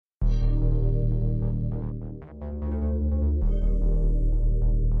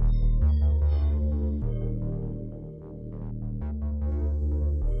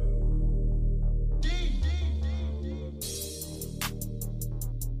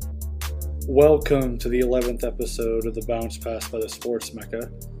Welcome to the 11th episode of the Bounce Pass by the Sports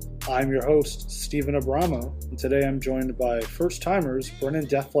Mecca. I'm your host, Stephen Abramo, and today I'm joined by first-timers Brennan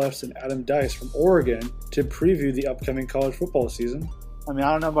Deflefs and Adam Dice from Oregon to preview the upcoming college football season. I mean,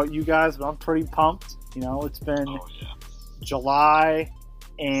 I don't know about you guys, but I'm pretty pumped. You know, it's been July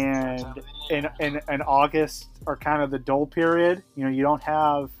and August are kind of the dull period. You know, you don't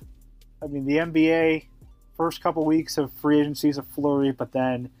have, I mean, the NBA first couple weeks of free agency is a flurry, but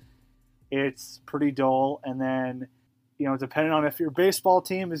then it's pretty dull. And then, you know, depending on if your baseball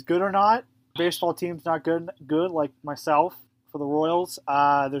team is good or not, baseball team's not good like myself for the Royals.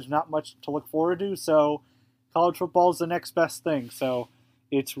 There's not much to look forward to. So college football is the next best thing. So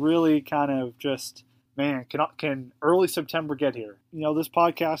it's really kind of just, man, can early September get here? You know, this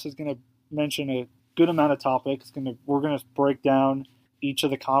podcast is going to mention a good amount of topics. We're going to break down each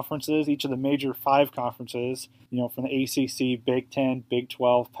of the conferences, each of the major 5 conferences, you know, from the ACC, Big 10, Big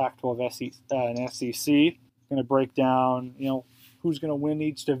 12, Pac-12, and SEC. Going to break down, you know, who's going to win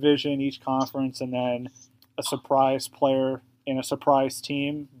each division, each conference, and then a surprise player and a surprise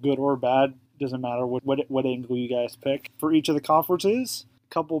team, good or bad, doesn't matter what angle you guys pick. For each of the conferences,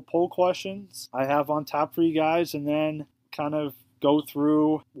 a couple poll questions I have on tap for you guys, and then kind of go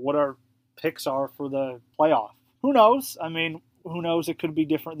through what our picks are for the playoff. Who knows? I mean, who knows? It could be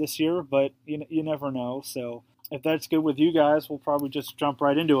different this year, but you never know. So if that's good with you guys, we'll probably just jump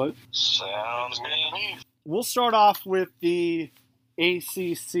right into it. Sounds good to me. We'll start off with the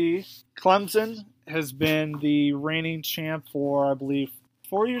ACC. Clemson has been the reigning champ for, I believe,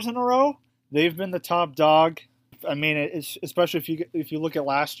 4 years in a row. They've been the top dog. I mean, especially if you look at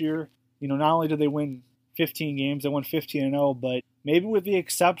last year, you know, not only did they win 15 games, they won 15-0, but maybe with the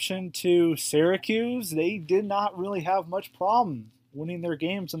exception to Syracuse, they did not really have much problem winning their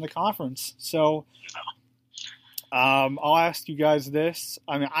games in the conference. So I'll ask you guys this.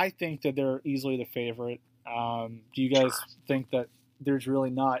 I mean, I think that they're easily the favorite. Do you guys think that there's really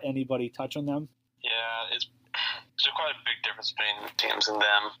not anybody touching them? Yeah, it's quite a big difference between teams and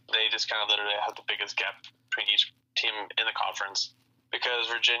them. They just kind of literally have the biggest gap between each team in the conference because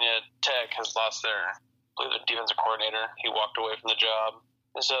Virginia Tech has lost their defensive coordinator. He walked away from the job.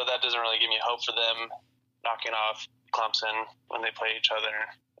 And so that doesn't really give me hope for them knocking off Clemson when they play each other.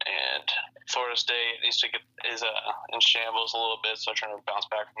 And Florida State is in shambles a little bit, so trying to bounce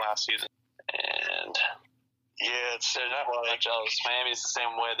back from last season. And yeah, they're not really jealous. Miami's the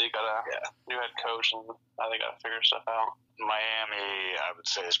same way. They got a new head coach, and now they got to figure stuff out. Miami, I would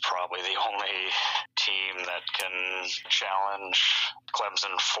say, is probably the only team that can challenge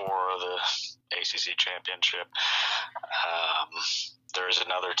Clemson for the ACC championship. There's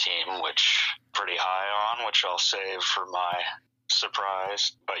another team which pretty high on, which I'll save for my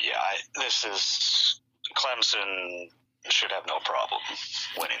surprise. But yeah, Clemson should have no problem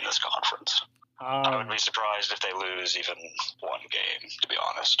winning this conference. I would be surprised if they lose even one game, to be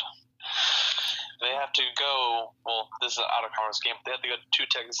honest. They have to go, well, this is an out-of-conference game, but they have to go to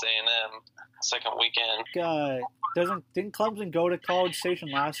Texas A&M second weekend. Didn't Clemson go to College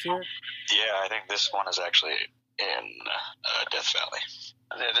Station last year? Yeah, I think this one is actually in Death Valley.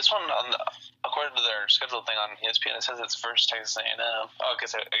 Yeah, this one, according to their schedule thing on ESPN, it says it's first Texas A&M. Oh, okay,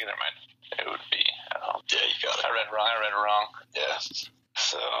 never mind. It would be at home. Yeah, you got it. I read it wrong. Yeah.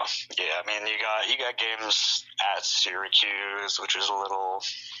 So, yeah, I mean, you got games at Syracuse, which is a little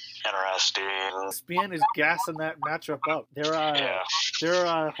interesting. ESPN is gassing that matchup up. They're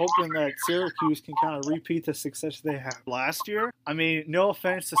hoping that Syracuse can kind of repeat the success they had last year. I mean, no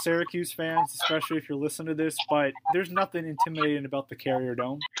offense to Syracuse fans, especially if you're listening to this, but there's nothing intimidating about the Carrier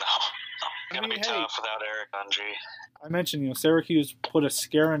Dome. It's going to be tough without Eric Undry. I mentioned, you know, Syracuse put a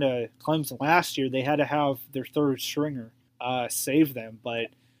scare into Clemson last year. They had to have their third stringer save them, but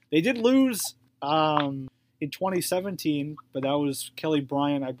they did lose in 2017, but that was Kelly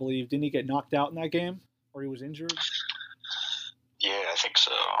Bryant, I believe. Didn't he get knocked out in that game, or he was injured? Yeah, I think so.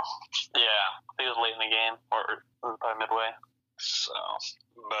 Yeah, I think it was late in the game, or probably midway. So,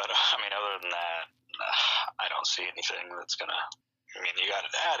 but I mean, other than that, I don't see anything that's gonna. I mean, you got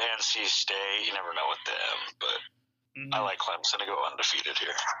at NC State. You never know with them, but I like Clemson to go undefeated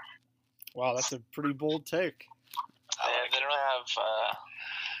here. Wow, that's a pretty bold take. They don't really have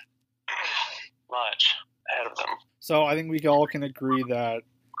much ahead of them. So I think we all can agree that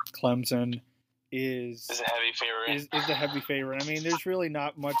Clemson is a heavy favorite. Is the heavy favorite. I mean, there's really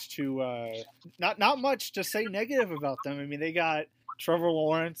not much to not much to say negative about them. I mean, they got Trevor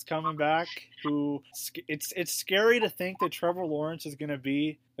Lawrence coming back. Who it's scary to think that Trevor Lawrence is going to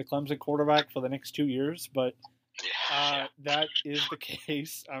be the Clemson quarterback for the next 2 years, but That is the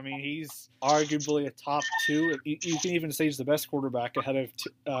case. I mean, he's arguably a top 2. You can even say he's the best quarterback ahead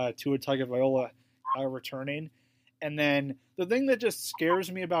of Tua Tagovailoa returning. And then the thing that just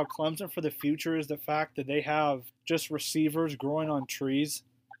scares me about Clemson for the future is the fact that they have just receivers growing on trees.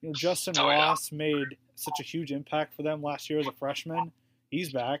 Justin Ross made such a huge impact for them last year as a freshman.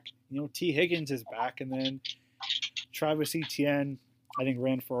 He's back. T. Higgins is back. And then Travis Etienne, I think,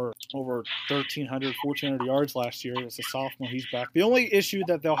 ran for over 1,300, 1,400 yards last year as a sophomore. He's back. The only issue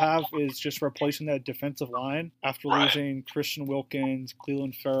that they'll have is just replacing that defensive line after losing Christian Wilkins,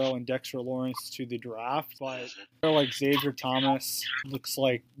 Cleveland Farrell, and Dexter Lawrence to the draft. But like Xavier Thomas looks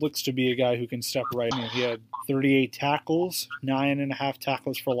to be a guy who can step right in. He had 38 tackles, 9.5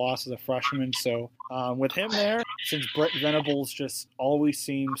 tackles for loss as a freshman. So with him there, since Brett Venables just always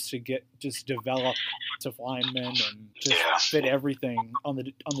seems to develop to linemen and just fit everything on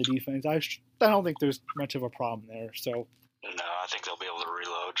the defense, I don't think there's much of a problem there. So no, I think they'll be able to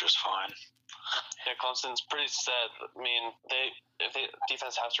reload just fine. Yeah, Clemson's pretty set. I mean, if the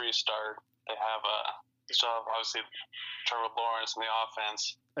defense has to restart, they have obviously Trevor Lawrence in the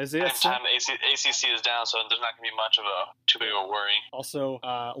offense. Isaiah time the ACC is down, so there's not going to be much of too big of a worry. Also,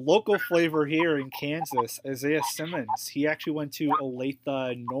 local flavor here in Kansas, Isaiah Simmons. He actually went to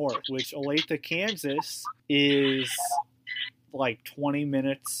Olathe North, which Olathe, Kansas, is like 20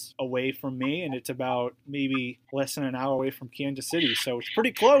 minutes away from me, and it's about maybe less than an hour away from Kansas City, so it's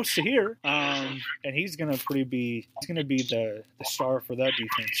pretty close to here. And he's gonna be the star for that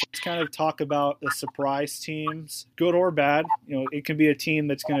defense. Let's kind of talk about the surprise teams, good or bad. It can be a team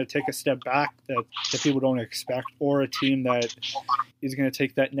that's going to take a step back that people don't expect, or a team that is going to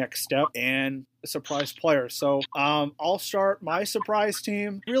take that next step, and a surprise player. So I'll start my surprise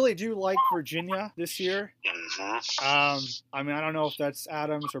team. Really do like Virginia this year. I mean, I don't know if that's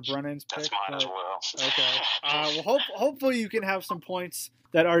Adams or Brennan's pick. That's mine as well. Okay. Well, hopefully you can have some points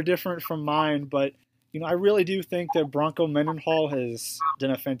that are different from mine, but I really do think that Bronco Mendenhall has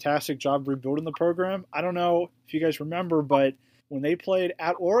done a fantastic job rebuilding the program. I don't know if you guys remember, but when they played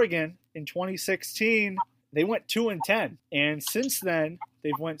at Oregon in 2016, they went 2-10, and since then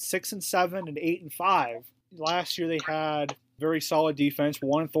they've went 6-7 and 8-5. Last year they had very solid defense.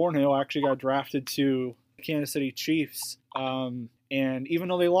 Juan Thornhill actually got drafted to Kansas City Chiefs, and even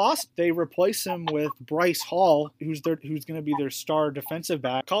though they lost, they replaced him with Bryce Hall, who's going to be their star defensive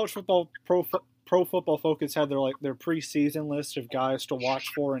back. College Football Pro Football Focus had their preseason list of guys to watch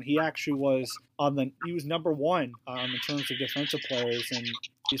for, and he actually was number 1 in terms of defensive players, and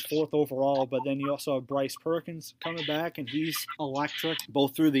he's 4th overall. But then you also have Bryce Perkins coming back, and he's electric,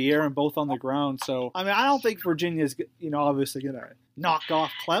 both through the air and both on the ground. So I mean, I don't think Virginia's obviously going to knock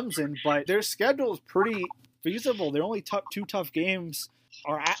off Clemson, but their schedule is pretty feasible. Their only 2 tough games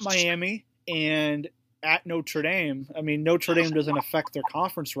are at Miami and at Notre Dame. I mean, Notre Dame doesn't affect their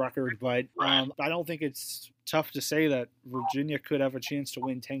conference record, but I don't think it's tough to say that Virginia could have a chance to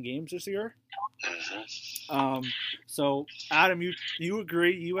win 10 games this year. So, Adam, you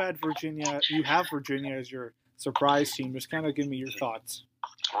agree? You have Virginia as your surprise team. Just kind of give me your thoughts.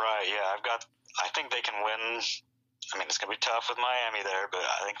 Right, yeah. I think they can win. I mean, it's going to be tough with Miami there, but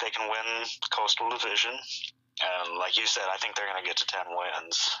I think they can win the Coastal Division. And like you said, I think they're going to get to 10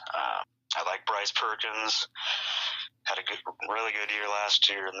 wins. I like Bryce Perkins. Had a really good year last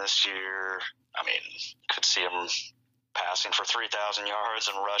year, and this year, I mean, could see him passing for 3,000 yards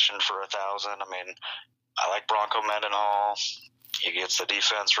and rushing for 1,000. I mean, I like Bronco Mendenhall. He gets the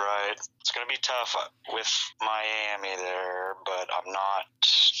defense right. It's going to be tough with Miami there, but I'm not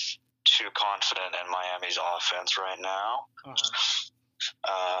too confident in Miami's offense right now.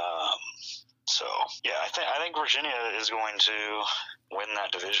 So yeah, I think Virginia is going to win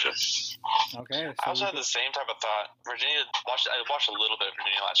that division. Okay. I also had the same type of thought. I watched a little bit of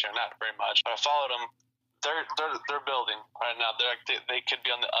Virginia last year, not very much, but I followed them. They're building right now. They could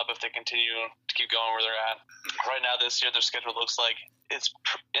be on the up if they continue to keep going where they're at. Right now, this year, their schedule looks like it's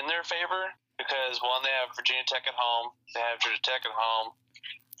in their favor because, one, they have Virginia Tech at home. They have Georgia Tech at home.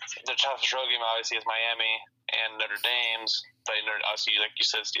 Their toughest road game, obviously, is Miami and Notre Dame's. But obviously, like you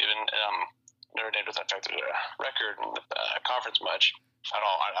said, Stephen, Notre Dame doesn't affect their record in the conference much at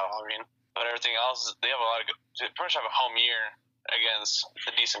all. I mean, but everything else, they have they pretty much have a home year against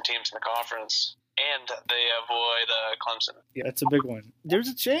the decent teams in the conference. And they avoid Clemson. Yeah, that's a big one. There's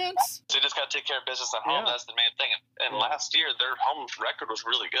a chance. So you just got to take care of business at home. Yeah. That's the main thing. And last year, their home record was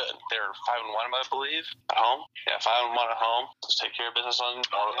really good. They were 5-1, I believe, at home. Yeah, 5-1 at home. Just take care of business on.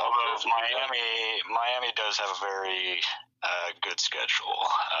 Although Miami does have a very good schedule.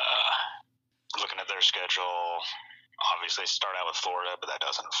 Looking at their schedule, obviously start out with Florida, but that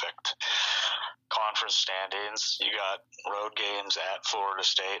doesn't affect conference standings. You got road games at Florida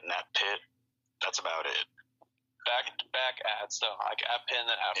State and at Pitt. That's about it. Back at so like at Penn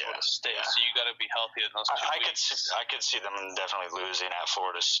and at Florida State. Yeah. So you got to be healthy in those 2 weeks. I could see them definitely losing at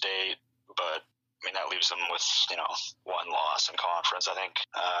Florida State, but I mean that leaves them with 1 loss in conference. I think.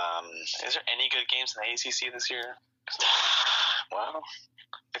 Is there any good games in the ACC this year? Well,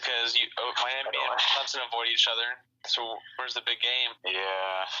 because Miami and Clemson avoid each other. So where's the big game?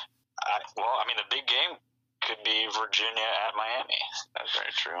 Yeah. The big game could be Virginia at Miami. That's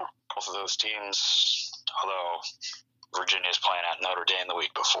very true. Both of those teams, although Virginia's playing at Notre Dame the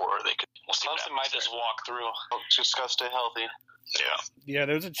week before, Clemson might just walk through. Just got to stay healthy. Yeah,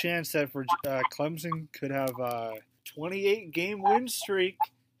 there's a chance that Clemson could have a 28-game win streak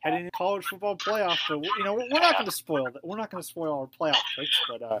heading into college football playoff. But we're not going to spoil that. We're not going to spoil our playoff picks.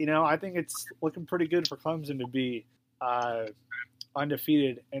 But I think it's looking pretty good for Clemson to be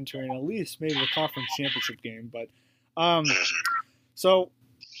undefeated, entering at least maybe the conference championship game. But so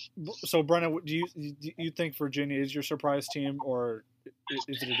Brennan, do you think Virginia is your surprise team, or is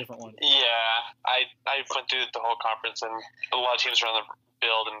it a different one? Yeah, I went through the whole conference, and a lot of teams were on the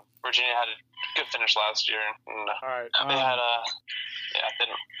build, and Virginia had a good finish last year. And all right, they had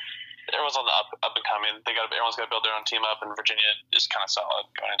everyone's on the up and coming. Everyone's got to build their own team up, and Virginia is kind of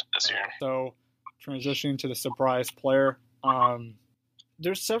solid going into this year. So transitioning to the surprise player,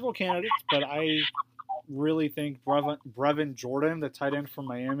 there's several candidates, but I really think Brevin Jordan, the tight end from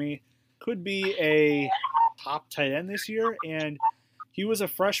Miami, could be a top tight end this year. And he was a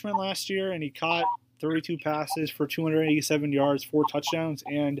freshman last year, and he caught 32 passes for 287 yards, 4 touchdowns.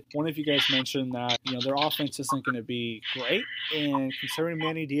 And one of you guys mentioned that their offense isn't going to be great. And considering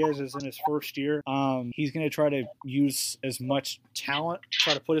Manny Diaz is in his first year, he's going to try to use as much talent,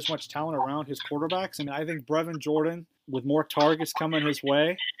 try to put as much talent around his quarterbacks. And I think Brevin Jordan, with more targets coming his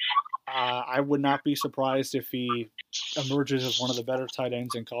way, I would not be surprised if he emerges as one of the better tight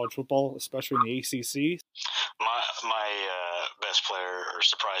ends in college football, especially in the ACC. My best player or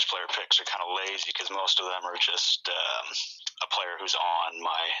surprise player picks are kind of lazy because most of them are just a player who's on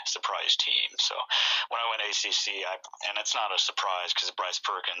my surprise team. So when I went ACC, and it's not a surprise because Bryce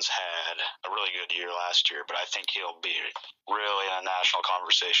Perkins had a really good year last year, but I think he'll be really in a national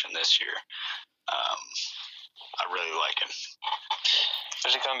conversation this year. I really like him.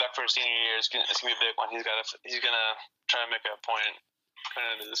 Especially coming back for his senior year, it's gonna be a big one. He's gonna try to make a point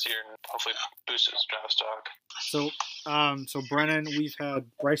coming into this year and hopefully boost his draft stock. So Brennan, we've had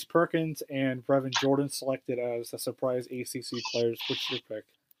Bryce Perkins and Brevin Jordan selected as the surprise ACC players. What's your pick?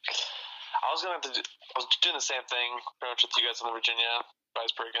 I was doing the same thing pretty much with you guys on the Virginia,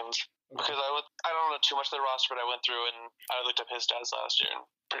 Bryce Perkins, because I don't know too much of the roster, but I went through and I looked up his stats last year.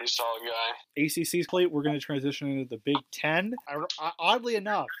 Pretty solid guy. ACC's plate, we're going to transition into the Big Ten. Oddly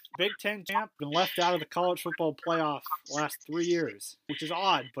enough, Big Ten champ been left out of the college football playoff the last 3 years, which is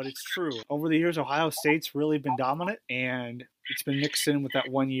odd, but it's true. Over the years, Ohio State's really been dominant, and it's been mixed in with that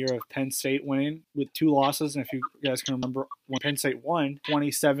 1 year of Penn State winning with 2 losses. And if you guys can remember, when Penn State won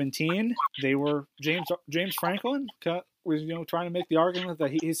 2017, they were James Franklin was trying to make the argument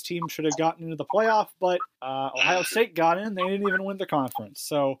that his team should have gotten into the playoff, but Ohio State got in. They didn't even win the conference.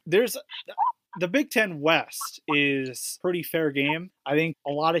 So there's the Big Ten West is pretty fair game. I think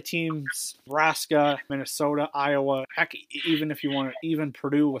a lot of teams, Nebraska, Minnesota, Iowa, heck, even if you want to, even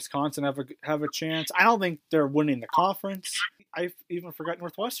Purdue, Wisconsin have a chance. I don't think they're winning the conference. I even forgot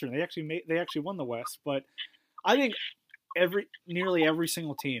Northwestern. They actually won the West, but I think nearly every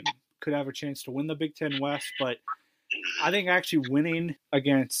single team could have a chance to win the Big Ten West, but I think actually winning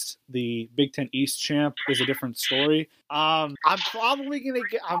against the Big Ten East champ is a different story. I'm probably going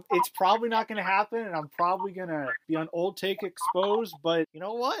to it's probably not going to happen, and I'm probably going to be on Old Take exposed, but you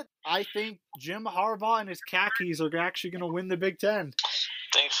know what? I think Jim Harbaugh and his khakis are actually going to win the Big Ten.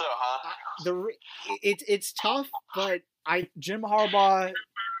 Think so, huh? It's tough, but Jim Harbaugh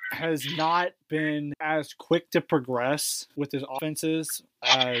has not been as quick to progress with his offenses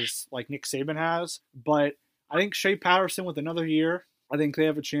as like Nick Saban has, but I think Shea Patterson with another year, I think they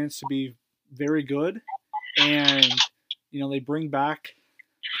have a chance to be very good. And, they bring back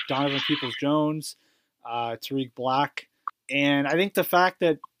Donovan Peoples-Jones, Tariq Black. And I think the fact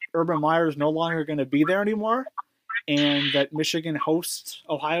that Urban Meyer is no longer going to be there anymore and that Michigan hosts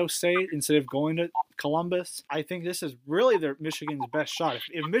Ohio State instead of going to Columbus, I think this is really Michigan's best shot.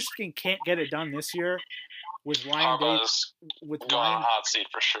 If Michigan can't get it done this year, with Ryan Day, going on a hot seat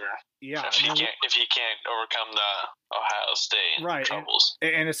for sure. Yeah, if he can't overcome the Ohio State troubles,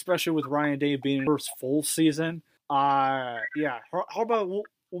 and especially with Ryan Day being in his first full season, How about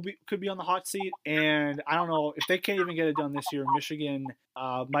could be on the hot seat, and I don't know if they can't even get it done this year. Michigan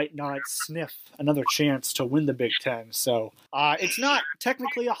might not sniff another chance to win the Big Ten. So it's not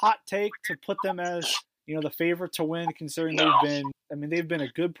technically a hot take to put them as the favorite to win, considering they've been a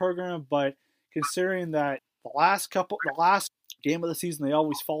good program, but considering that the last game of the season they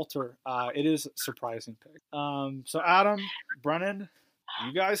always falter, it is a surprising pick. So Adam, Brennan,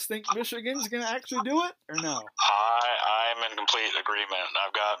 you guys think Michigan's going to actually do it or no? I'm in complete agreement.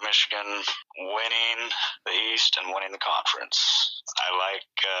 I've got Michigan winning the East and winning the conference. I like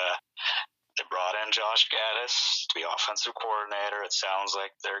they brought in Josh Gaddis to be offensive coordinator. It sounds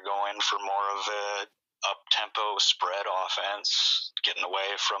like they're going for more of a up-tempo spread offense, getting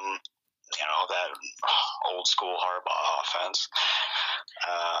away from that old school Harbaugh offense.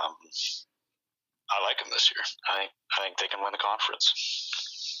 I like them this year. I think they can win the conference.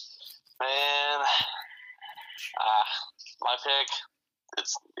 Man, my pick.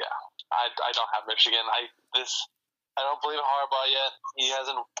 I don't have Michigan. I don't believe in Harbaugh yet. He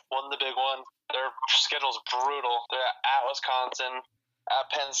hasn't won the big one. Their schedule's brutal. They're at Wisconsin, at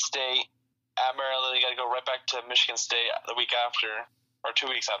Penn State, at Maryland. You got to go right back to Michigan State the week after, or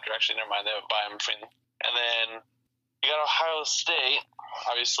 2 weeks after. Actually, never mind. They have a bye in between. And then you got Ohio State,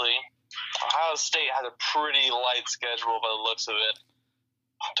 obviously. Ohio State has a pretty light schedule by the looks of it.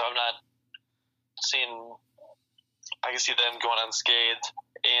 So I'm not seeing – I can see them going unscathed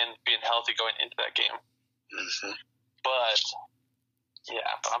and being healthy going into that game. Mm-hmm. But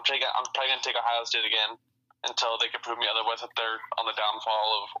I'm probably going to take Ohio State again until they can prove me otherwise that they're on the downfall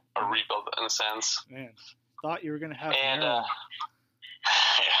of a rebuild in a sense. Man, thought you were going to have Maryland.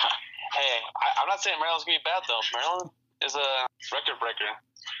 Hey, I'm not saying Maryland's going to be bad, though. Maryland is a record breaker.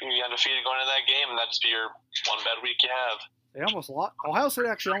 You can be undefeated going into that game, and that'd just be your one bad week you have. They almost lost. Ohio State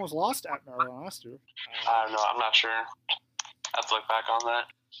actually almost lost at Maryland last year. I don't know. I'm not sure. I have to look back on that.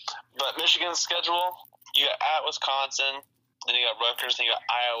 But Michigan's schedule, you got at Wisconsin, then you got Rutgers, then you got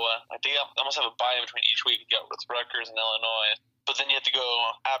Iowa. I think they almost have a bye in between each week. You got with Rutgers and Illinois. But then you have to go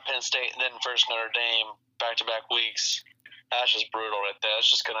at Penn State and then first Notre Dame, back-to-back weeks. That's just brutal right there.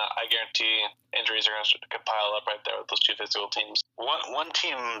 It's just I guarantee injuries are going to pile up right there with those two physical teams. One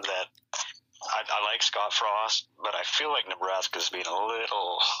team that I like Scott Frost, but I feel like Nebraska's being a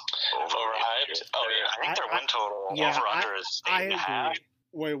little overhyped. Oh, yeah. I think their win total over-under is 8.5.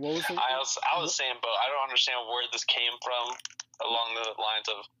 Wait, what was it? I was the same boat. I don't understand where this came from along the lines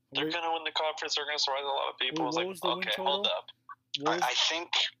of they're going to win the conference, they're going to surprise a lot of people. What was the win total? Hold up. I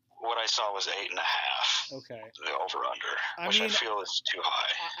think what I saw was 8.5. Okay. The over/under, which I feel is too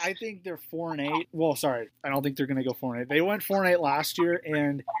high. I think they're 4-8. Well, sorry, I don't think they're going to go 4-8. They went 4-8 last year,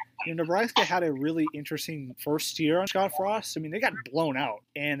 and Nebraska had a really interesting first year on Scott Frost. I mean, they got blown out,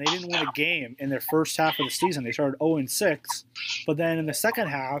 and they didn't win a game in their first half of the season. They started 0-6, but then in the second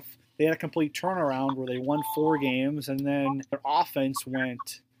half, they had a complete turnaround where they won 4 games, and then their offense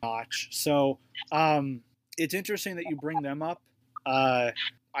went notch. So it's interesting that you bring them up.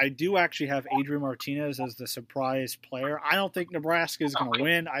 I do actually have Adrian Martinez as the surprise player. I don't think Nebraska is going to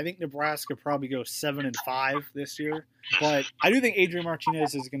win. I think Nebraska probably goes 7-5 this year. But I do think Adrian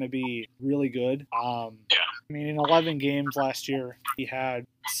Martinez is going to be really good. I mean, in 11 games last year, he had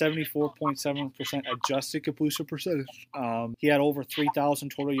 74.7% adjusted completion percentage. He had over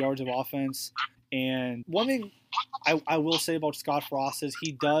 3,000 total yards of offense. And one thing I will say about Scott Frost is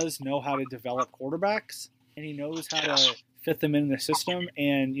he does know how to develop quarterbacks, and he knows how to fit them in the system.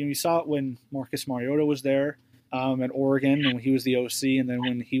 And you saw it when Marcus Mariota was there at Oregon, and when he was the OC, and then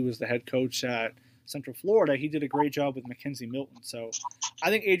when he was the head coach at Central Florida, he did a great job with Mackenzie Milton. So I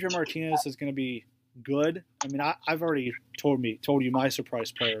think Adrian Martinez is going to be good. I mean, I've already told you my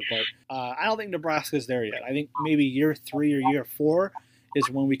surprise player, but I don't think Nebraska's there yet. I think maybe year 3 or year 4 is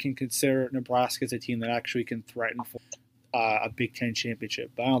when we can consider Nebraska as a team that actually can threaten for a Big Ten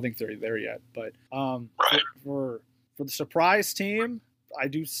championship. But I don't think they're there yet. But for the surprise team, I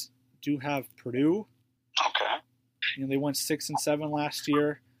do have Purdue. Okay. They went 6-7 last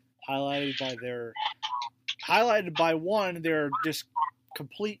year, highlighted by their just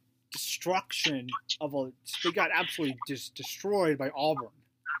complete destruction they got absolutely just destroyed by Auburn.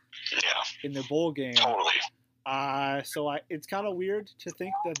 In their bowl game. Totally. So it's kind of weird to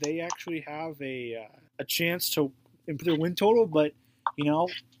think that they actually have a chance to improve their win total, but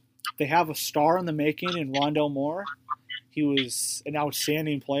they have a star in the making in Rondell Moore. He was an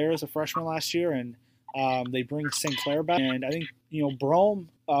outstanding player as a freshman last year, and they bring Sinclair back. And I think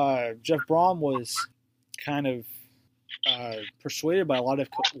Jeff Brom was kind of persuaded by a lot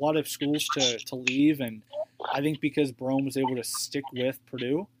of schools to leave, and I think because Brom was able to stick with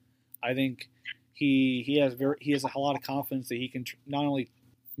Purdue, I think he has a lot of confidence that he can not only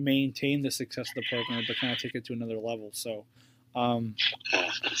maintain the success of the program, but kind of take it to another level. So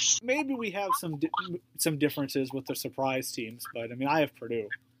maybe we have some differences with the surprise teams, but I mean, I have Purdue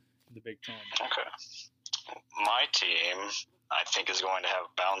in the Big Ten. Okay. My team, I think, is going to have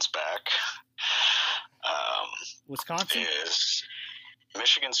bounce back. Wisconsin is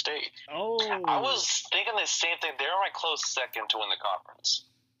Michigan State. Oh, I was thinking the same thing. They're my close second to win the conference.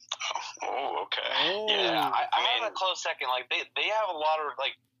 Oh, okay. Oh. Yeah, I mean, a close second. Like they have a lot of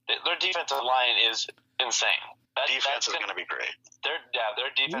their defensive line is insane. Defense is going to be great. Their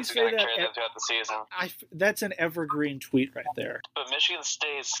defense is going to carry them throughout the season. That's an evergreen tweet right there. But Michigan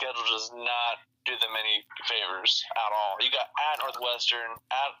State's schedule does not do them any favors at all. You got at Northwestern,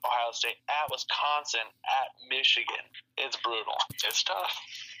 at Ohio State, at Wisconsin, at Michigan. It's brutal. It's tough.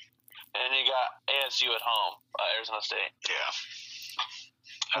 And you got ASU at home, Arizona State. Yeah.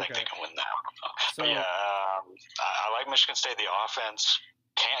 I think they can win that. So, but yeah, I like Michigan State. The offense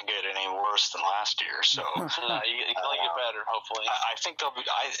can't get any worse than last year. So you can only get better, hopefully. I think they'll be.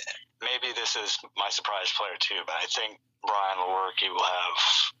 Maybe this is my surprise player too, but I think Brian Lewerke will have.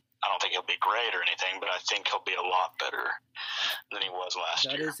 I don't think he'll be great or anything, but I think he'll be a lot better than he was last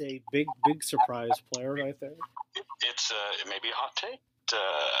year. That is a big surprise player right there. It's it may be a hot take.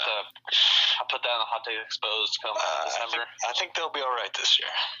 I'll put that on the hot take exposed come December. I think they'll be all right this year.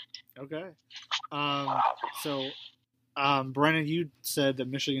 Okay. So, Brennan, you said that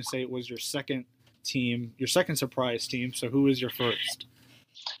Michigan State was your second surprise team. So who is your first?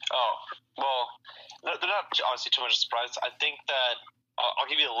 Oh, well, they're not obviously too much of a surprise. I think that I'll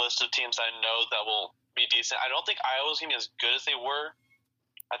give you a list of teams I know that will be decent. I don't think Iowa's going to be as good as they were.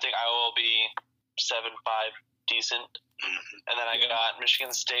 I think Iowa will be 7-5 decent. Mm-hmm. And then I got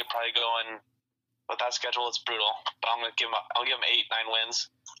Michigan State probably going with that schedule. It's brutal, but I'll give them 8-9 wins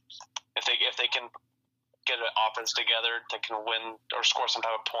if they can get an offense together that can win or score some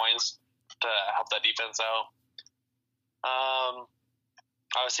type of points to help that defense out.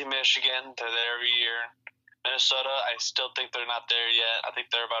 Obviously Michigan, they're there every year. Minnesota, I still think they're not there yet. I think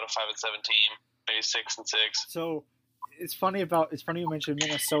they're about a 5-7 team, maybe 6-6. So it's funny you mentioned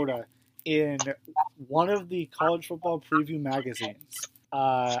Minnesota. In one of the college football preview magazines,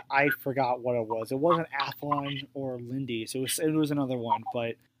 I forgot what it was. It wasn't Athlon or Lindy's. It was another one,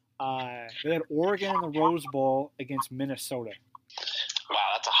 but they had Oregon in the Rose Bowl against Minnesota. Wow,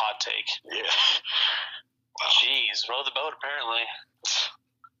 that's a hot take. Yeah. Jeez, row the boat apparently.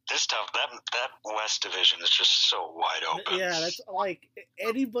 This tough. That West Division is just so wide open. Yeah, that's like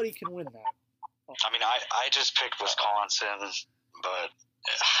anybody can win that. Oh. I mean, I just picked Wisconsin, but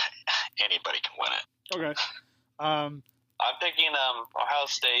anybody can win it. Okay. I'm picking Ohio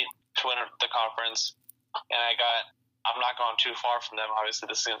State to win the conference, and I'm not going too far from them.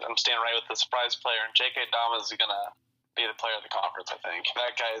 Obviously, I'm staying right with the surprise player, and J.K. Dobbins is going to be the player of the conference. I think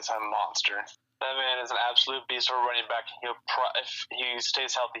that guy is a monster. That man is an absolute beast for running back. If he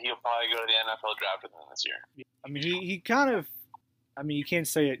stays healthy, he'll probably go to the NFL draft within this year. I mean, he kind of. I mean, you can't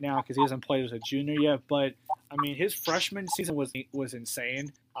say it now because he hasn't played as a junior yet, but I mean, his freshman season was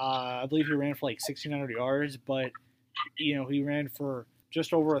insane. I believe he ran for like 1,600 yards, but he ran for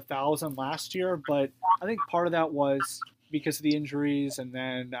just over 1,000 last year. But I think part of that was because of the injuries, and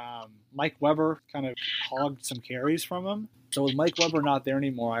then Mike Weber kind of hogged some carries from him. So with Mike Weber not there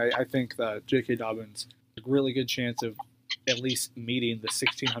anymore, I think that J.K. Dobbins has a really good chance of at least meeting the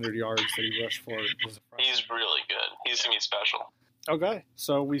 1,600 yards that he rushed for. He's really good. He's going to be special. Okay,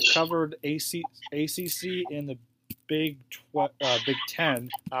 so we've covered ACC and the Big 10.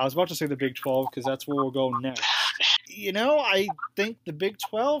 I was about to say the Big 12 because that's where we'll go next. I think the Big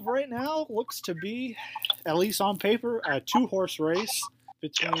 12 right now looks to be, at least on paper, a two-horse race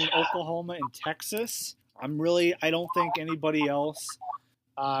between Oklahoma and Texas. I don't think anybody else,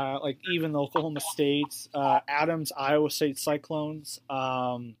 like even the Oklahoma State, Adams, Iowa State Cyclones,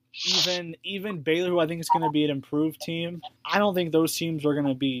 even Baylor, who I think is going to be an improved team. I don't think those teams are going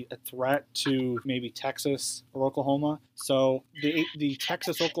to be a threat to maybe Texas or Oklahoma. So the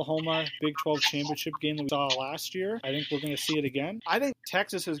Texas-Oklahoma Big 12 championship game that we saw last year, I think we're going to see it again. I think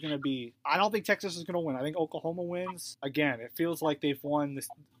Texas is going to be – I don't think Texas is going to win. I think Oklahoma wins. Again, it feels like they've won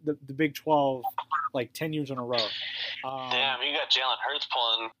the Big 12 like 10 years in a row. Damn, you got Jalen Hurts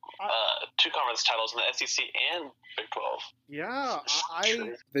pulling two conference titles in the SEC and Big 12. Yeah,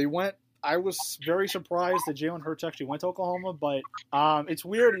 I was very surprised that Jalen Hurts actually went to Oklahoma, but it's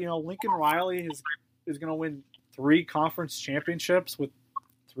weird. Lincoln Riley is going to win 3 conference championships with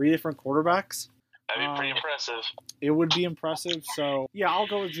 3 different quarterbacks. That'd be pretty impressive. It would be impressive. So, yeah, I'll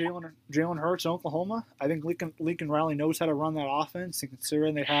go with Jalen Hurts in Oklahoma. I think Lincoln Riley knows how to run that offense, and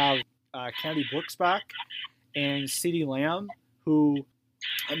considering they have Kennedy Brooks back and CeeDee Lamb, who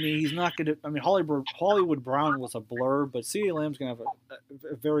I mean, he's not going to. I mean, Hollywood Brown was a blur, but CeeDee Lamb's going to have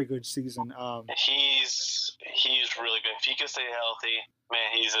a very good season. He's really good. If he can stay healthy,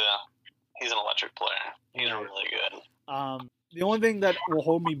 man, he's an electric player. He's really good. The only thing that will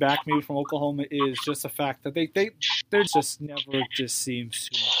hold me back maybe from Oklahoma is just the fact that they're just never just seem to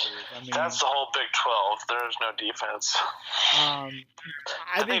improve. I mean, that's the whole Big 12. There's no defense.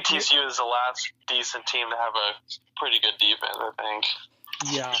 I think TCU is the last decent team to have a pretty good defense, I think.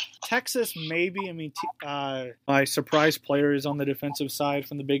 Yeah, Texas maybe. I mean, my surprise player is on the defensive side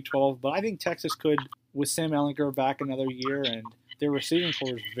from the Big 12, but I think Texas could, with Sam Ehlinger back another year, and their receiving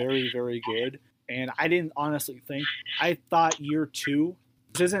core is very, very good. And I didn't honestly think. I thought year 2.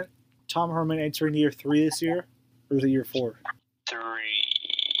 Isn't Tom Herman entering year 3 this year, or is it year 4? 3.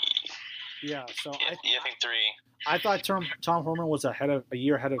 Yeah, so I think 3. I thought Tom Herman was a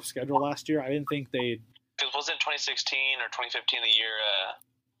year ahead of schedule last year. I didn't think they'd. Because wasn't 2016 or 2015 the year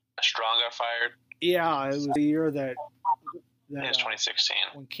Strong got fired? Yeah, it was the year that it was 2016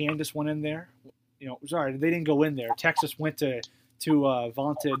 when Candace went in there. Sorry, they didn't go in there. Texas went to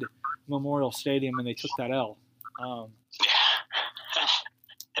vaunted Memorial Stadium and they took that L.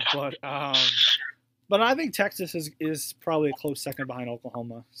 But I think Texas is probably a close second behind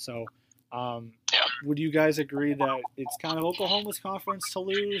Oklahoma. So, would you guys agree that it's kind of Oklahoma's conference to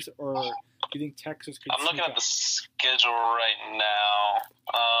lose, or do you think Texas could? I'm looking at the schedule right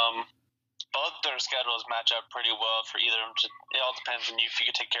now. Both their schedules match up pretty well for either. It all depends on if you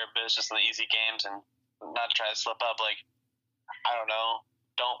could take care of business in the easy games and not try to slip up. Like, I don't know,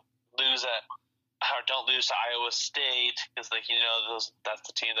 don't lose to Iowa State because, like, that's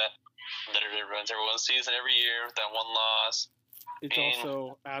the team that literally ruins everyone's season every year with that one loss. It's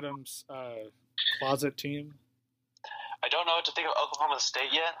also Adams' closet team. I don't know what to think of Oklahoma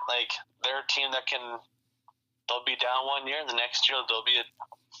State yet. Like, they're a team that they'll be down one year, and the next year they'll be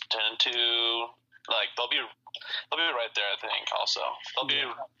they'll be right there. I think also they'll be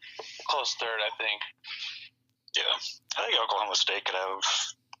close third. I think. Yeah, I think Oklahoma State could have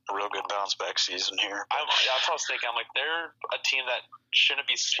a real good bounce back season here. That's what I was thinking. I'm like, they're a team that shouldn't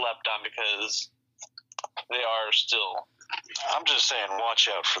be slept on because they are still. I'm just saying, watch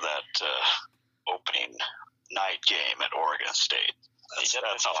out for that opening night game at Oregon State.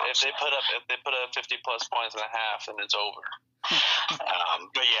 That's all. If they put up 50+ points and a half, then it's over.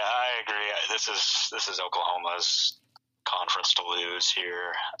 But yeah, I agree. This is Oklahoma's conference to lose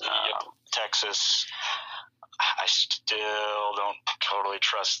here. Texas, I still don't totally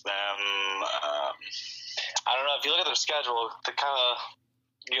trust them. I don't know. If you look at their schedule, it kind of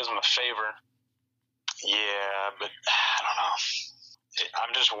gives them a favor. Yeah, but I don't know.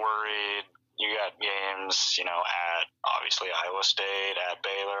 I'm just worried. You got games, at obviously Iowa State, at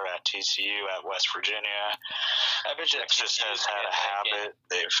Baylor, at TCU, at West Virginia. Texas has had a habit.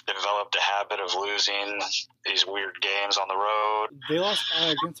 They've developed a habit of losing these weird games on the road. They lost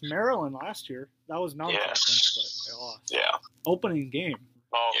against Maryland last year. That was non-conference, but they lost. Yeah. Opening game.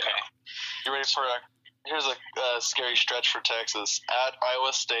 Okay. Yeah. You ready for here's a scary stretch for Texas. At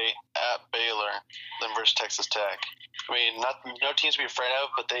Iowa State, at Baylor, then versus Texas Tech. I mean, no teams to be afraid of,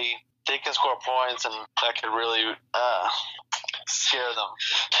 but they can score points, and that could really scare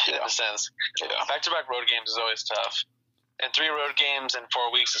them in a sense. Yeah. Back-to-back road games is always tough. And 3 road games in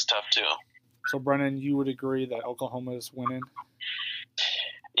 4 weeks is tough, too. So, Brennan, you would agree that Oklahoma is winning?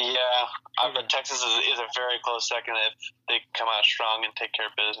 Yeah. But Texas is a very close second if they come out strong and take care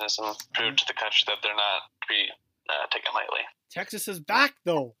of business and prove to the country that they're not to be taken lightly. Texas is back,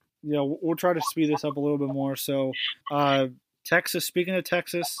 though. We'll try to speed this up a little bit more. So, Texas, speaking of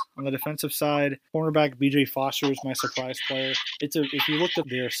Texas, on the defensive side, cornerback B.J. Foster is my surprise player. If you look at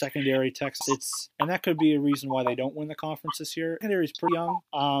their secondary, Texas, and that could be a reason why they don't win the conference this year. Secondary is pretty young.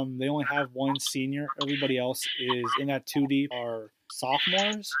 They only have one senior. Everybody else is in that 2 deep are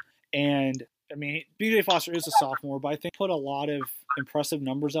sophomores. And, I mean, B.J. Foster is a sophomore, but I think put a lot of impressive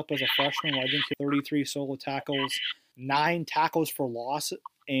numbers up as a freshman. I think 33 solo tackles, 9 tackles for loss,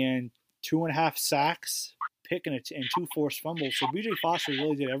 and 2.5 sacks. Pick and 2 forced fumbles. So B.J. Foster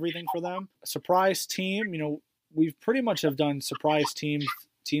really did everything for them. A surprise team, we've pretty much have done surprise teams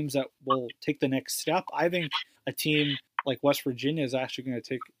that will take the next step. I think a team like West Virginia is actually going to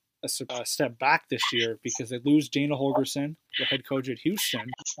take a step back this year because they lose Dana Holgorsen, the head coach at Houston.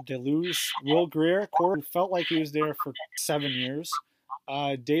 They lose Will Grier, who felt like he was there for 7 years.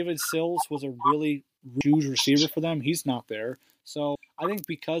 David Sills was a really huge receiver for them. He's not there. So I think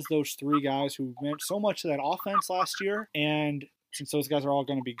because those 3 guys who meant so much to that offense last year, and since those guys are all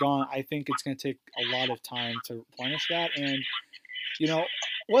going to be gone, I think it's going to take a lot of time to replenish that. And,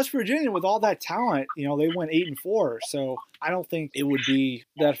 West Virginia, with all that talent, they went 8-4. So I don't think it would be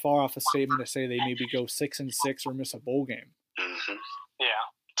that far off a statement to say they maybe go 6-6 or miss a bowl game. Mm-hmm. Yeah,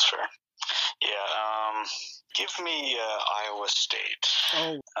 that's fair. Yeah, give me Iowa State.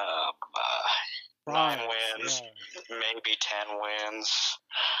 Oh, 9 wins, maybe 10 wins.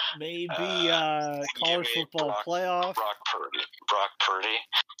 Maybe college football playoff. Brock Purdy.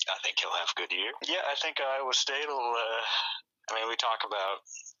 I think he'll have a good year. Yeah, I think Iowa State will. We talk about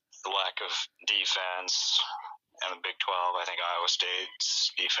the lack of defense in the Big 12. I think Iowa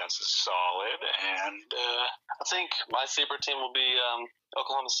State's defense is solid, and I think my sleeper team will be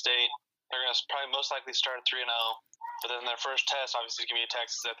Oklahoma State. They're going to probably most likely start 3-0. But then their first test, obviously, is going to be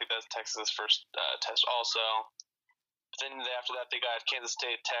Texas. I think that's Texas' first test also. But then after that, they got Kansas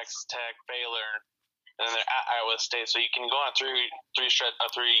State, Texas Tech, Baylor, and then they're at Iowa State. So you can go on a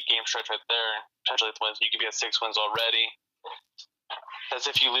three-game stretch right there. Potentially with wins. You could be at 6 wins already. That's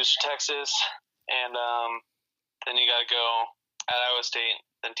if you lose to Texas. And then you got to go at Iowa State,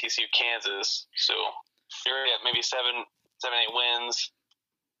 then TCU, Kansas. So you're already at maybe 7, 8 wins.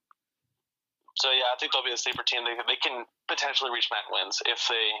 So, yeah, I think they'll be a sleeper team. They can potentially reach 9 wins if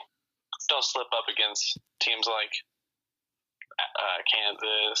they don't slip up against teams like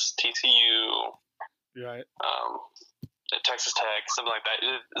Kansas, TCU, right? Texas Tech, something like that.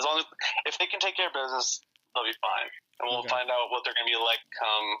 As long as if they can take care of business, they'll be fine. And we'll find out what they're going to be like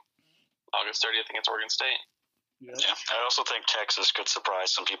come August 30th against Oregon State. Yeah, I also think Texas could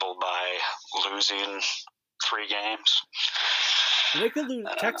surprise some people by losing 3 games. They could lose.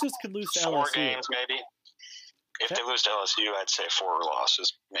 Texas could lose to 4 LSU. games, maybe. If they lose to LSU, I'd say 4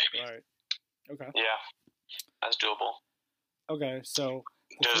 losses, maybe. Right. Okay. Yeah, that's doable. Okay, so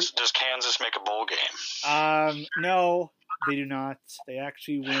does Kansas make a bowl game? No, they do not. They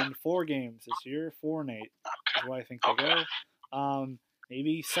actually win 4 games this year, 4-8. Okay. Is what I think they go.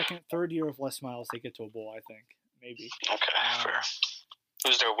 Maybe second, third year of Les Miles, they get to a bowl. I think maybe. Okay, fair.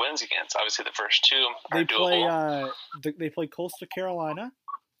 Who's their wins against? Obviously, the first 2 are they doable. They play Coastal Carolina.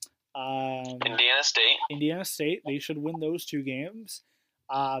 Indiana State. Indiana State. They should win those 2 games.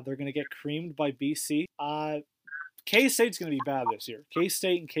 They're going to get creamed by BC. K-State's going to be bad this year.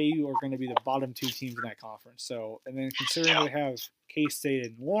 K-State and KU are going to be the bottom 2 teams in that conference. So, and then considering they have K-State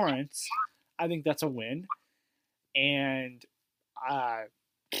and Lawrence, I think that's a win. And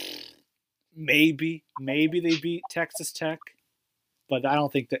maybe they beat Texas Tech. But I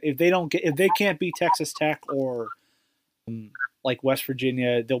don't think that if they can't beat Texas Tech or like West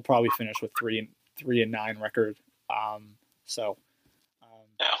Virginia, they'll probably finish with 3-9 record.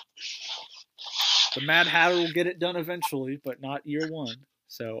 The Mad Hatter will get it done eventually, but not year 1.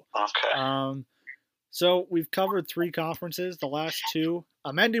 So so we've covered 3 conferences. The last 2,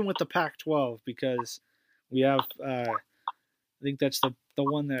 I'm ending with the Pac-12 because we have I think that's the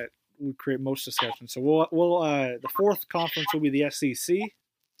one that would create most discussion. So we'll the 4th conference will be the SEC.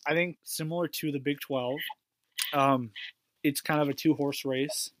 I think similar to the Big 12. It's kind of a 2-horse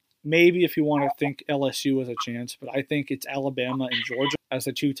race. Maybe if you want to think LSU has a chance, but I think it's Alabama and Georgia as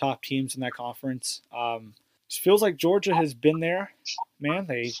the 2 top teams in that conference. It feels like Georgia has been there, man.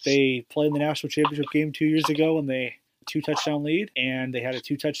 They played in the national championship game 2 years ago and they 2-touchdown lead, and they had a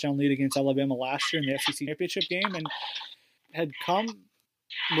 2-touchdown lead against Alabama last year in the SEC championship game, and had come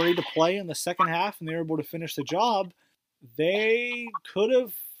ready to play in the second half, and they were able to finish the job. They could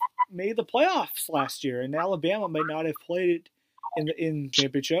have made the playoffs last year, and Alabama might not have played in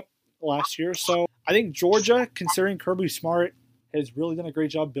championship last year. So I think Georgia, considering Kirby Smart has really done a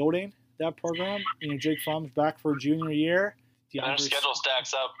great job building that program. Jake Fromm's back for a junior year. Their schedule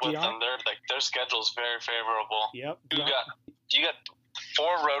stacks up with them. Their schedule's very favorable. Yep. You got 4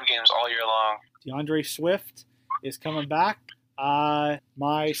 road games all year long. DeAndre Swift is coming back.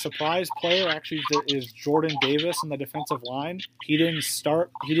 My surprise player actually is Jordan Davis in the defensive line. He didn't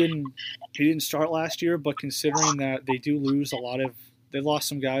start last year, but considering that they do lose they lost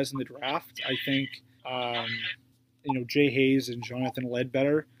some guys in the draft. I think Jay Hayes and Jonathan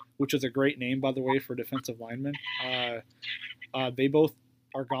Ledbetter, which is a great name by the way for defensive linemen. They both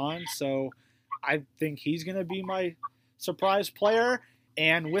are gone, so I think he's going to be my surprise player.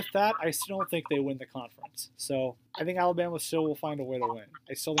 And with that, I still don't think they win the conference. So I think Alabama still will find a way to win.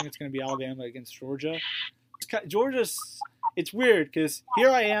 I still think it's going to be Alabama against Georgia. It's weird because here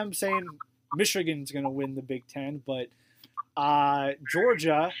I am saying Michigan's going to win the Big Ten, but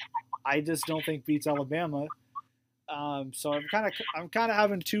Georgia, I just don't think beats Alabama. So I'm kind of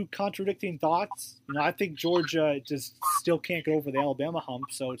having 2 contradicting thoughts. I think Georgia just still can't get over the Alabama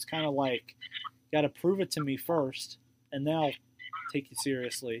hump. So it's kind of like, got to prove it to me first, and then I'll take you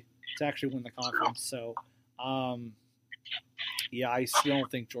seriously to actually win the conference. So Yeah, I still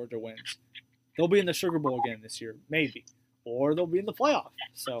don't think Georgia wins. They'll be in the Sugar Bowl again this year, maybe. Or they'll be in the playoff.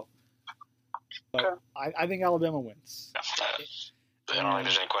 So, but I think Alabama wins. I don't think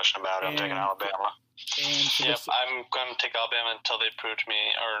there's any question about it. I'm taking Alabama. I'm going to take Alabama until they prove to me,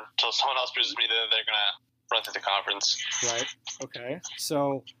 or until someone else proves to me that they're going to run through the conference. Right. Okay.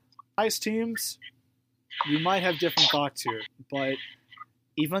 So, ice teams, we might have different thoughts here, but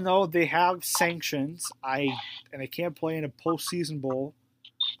even though they have sanctions, they can't play in a postseason bowl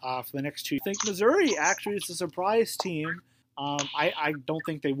for the next 2. I think Missouri actually is a surprise team. I don't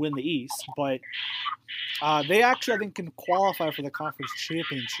think they win the East, but they actually, I think, can qualify for the conference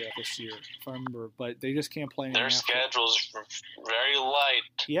championship this year, if I remember. But they just can't play. Their schedule's very light.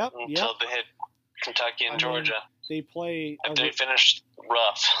 Until they hit Kentucky and Georgia. They play. They finished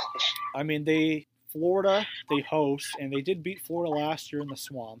rough. I mean, Florida, they host, and they did beat Florida last year in the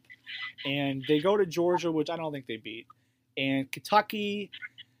Swamp. And they go to Georgia, which I don't think they beat. And Kentucky,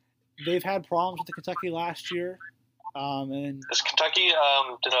 they've had problems with the Kentucky last year. And is Kentucky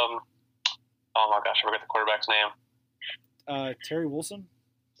oh my gosh, I forgot the quarterback's name. Terry Wilson?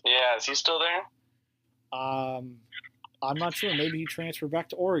 Yeah, is he still there? I'm not sure. Maybe he transferred back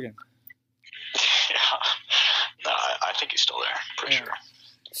to Oregon. Yeah. No, I think he's still there. Pretty sure.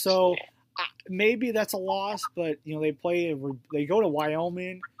 So maybe that's a loss, but they go to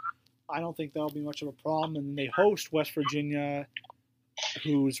Wyoming. I don't think that'll be much of a problem, and then they host West Virginia,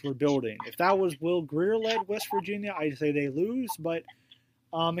 who's rebuilding. If that was Will Grier-led West Virginia, I'd say they lose. But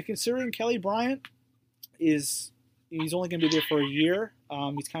considering Kelly Bryant he's only going to be there for a year.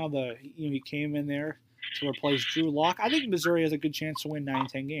 He's kind of he came in there to replace Drew Lock. I think Missouri has a good chance to win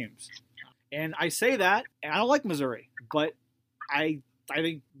 9-10 games. And I say that, and I don't like Missouri, but I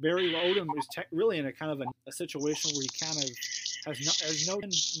think Barry Odom is really in a kind of a situation where he kind of has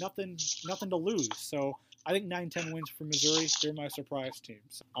nothing to lose. So I think 9-10 wins for Missouri. They're my surprise team.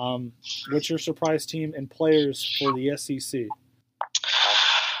 What's your surprise team and players for the SEC?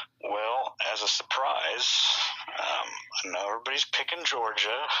 Well, as a surprise, I know everybody's picking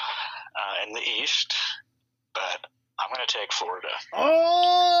Georgia in the East, but I'm going to take Florida.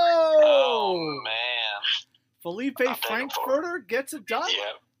 Oh man! Felipe Frankfurter gets it done.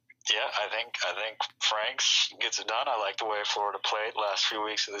 Yeah, I think Franks gets it done. I like the way Florida played last few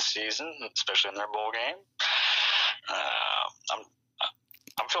weeks of the season, especially in their bowl game.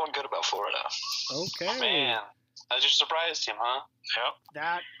 I'm feeling good about Florida. Okay, man, that's your surprise team, huh? Yep.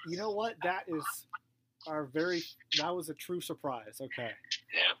 That was a true surprise. Okay.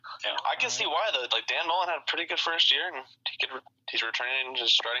 Yeah. I can see why though. Like Dan Mullen had a pretty good first year, and he's returning to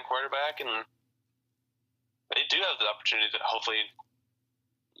starting quarterback, and they do have the opportunity to hopefully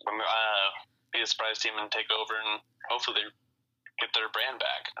be a surprise team and take over, and hopefully they get their brand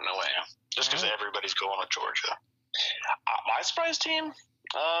back in a way. Just because everybody's going with Georgia. My surprise team,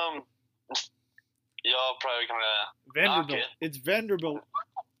 y'all probably gonna Vanderbilt. knock it. It's Vanderbilt.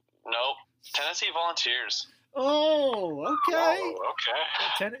 Nope, Tennessee Volunteers. Oh, okay. Oh,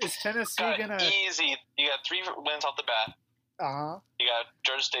 okay. Is Tennessee gonna easy? You got 3 wins off the bat. You got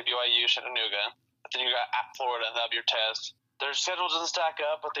Georgia State, BYU, Chattanooga. Then you got at Florida. That'll be your test. Their schedule doesn't stack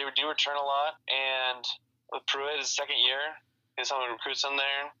up, but they do return a lot. And with Pruitt, his second year, he's some recruits in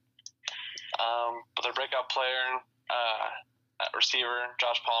there. But their breakout player, at receiver,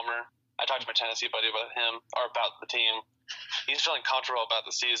 Josh Palmer. I talked to my Tennessee buddy about him, or about the team. He's feeling comfortable about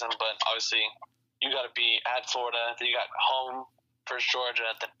the season, but obviously you got to be at Florida. Then you got home versus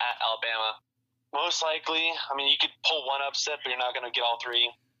Georgia, then at Alabama. Most likely, I mean, you could pull one upset, but you're not going to get all 3.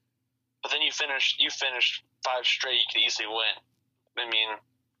 But then you finish 5 straight, you could easily win. I mean,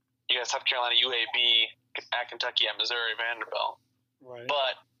 you got South Carolina, UAB, at Kentucky, at Missouri, Vanderbilt. Right.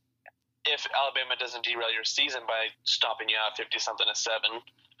 But if Alabama doesn't derail your season by stomping you out 50-something to 7,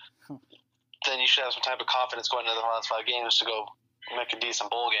 then you should have some type of confidence going into the last 5 games to go make a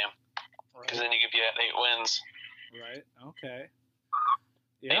decent bowl game. Because then you could be at 8 wins. Right. Okay.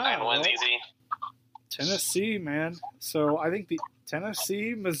 8-9 wins easy. Tennessee, man. So I think the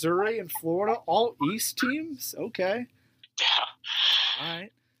Tennessee, Missouri, and Florida, all East teams. Okay. Yeah. All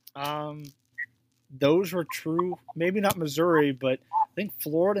right. Those were true. Maybe not Missouri, but I think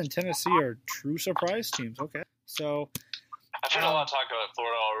Florida and Tennessee are true surprise teams. Okay. So I've heard a lot of talk about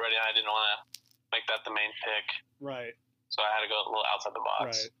Florida already, and I didn't want to make that the main pick. Right. So I had to go a little outside the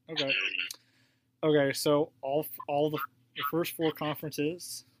box. Right. Okay. Okay. So all the first 4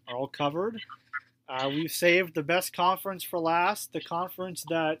 conferences are all covered. We've saved the best conference for last. The conference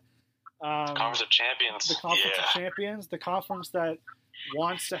that Conference of Champions. The Conference of Champions. The conference that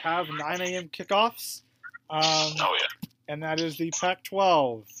wants to have 9 a.m. kickoffs. And that is the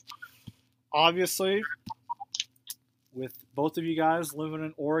Pac-12. Obviously, with both of you guys living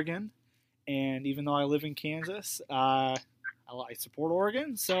in Oregon, and even though I live in Kansas, I support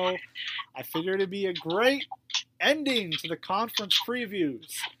Oregon, so I figured it'd be a great ending to the conference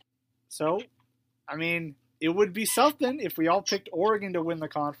previews. So, I mean, it would be something if we all picked Oregon to win the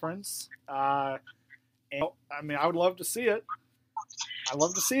conference. And, I mean, I would love to see it. I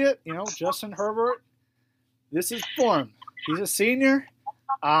love to see it. You know, Justin Herbert, this is for him. He's a senior.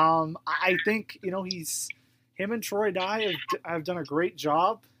 I think, you know, him and Troy Dye have done a great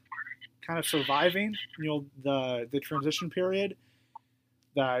job kind of surviving, you know, the transition period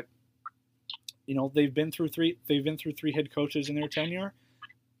that, you know, they've been through three head coaches in their tenure.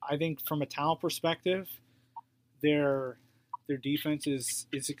 I think from a talent perspective, their defense is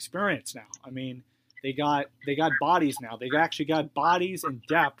experienced now. I mean, they got bodies now. They actually got bodies and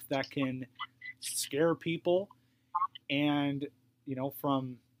depth that can scare people. And, you know,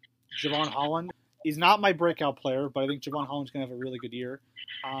 from Javon Holland, he's not my breakout player, but I think Javon Holland's going to have a really good year.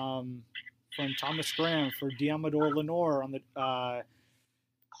 From Thomas Graham, for Diamador Lenore on the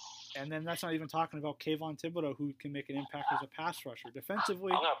and then that's not even talking about Kayvon Thibodeau, who can make an impact as a pass rusher.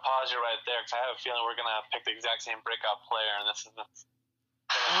 Defensively, I'm going to pause you right there because I have a feeling we're going to pick the exact same breakout player, and this is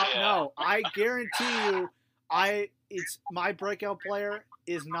no, I guarantee you, it's my breakout player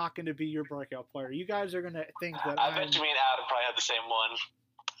is not going to be your breakout player. You guys are going to think that I bet you mean Adam probably had the same one.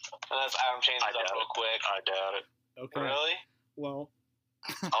 Unless Adam changes up real quick. I doubt it. Okay. Really? Well,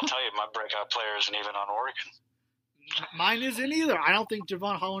 I'll tell you, my breakout player isn't even on Oregon. Mine isn't either. I don't think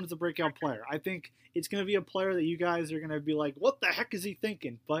Javon Holland is a breakout player. I think it's going to be a player that you guys are going to be like, what the heck is he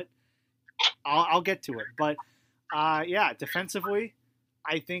thinking? But I'll get to it. But, yeah, defensively,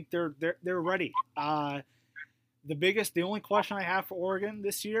 I think they're ready. The only question I have for Oregon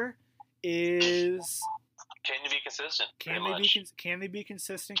this year is, can you be consistent? Can they be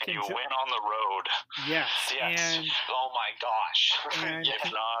consistent? Can you win on the road? Yes. Yes. And, oh my gosh. And,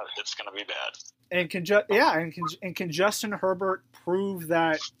 if not, it's going to be bad. And can Justin Herbert prove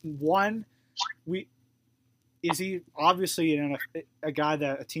that, one, is he obviously a guy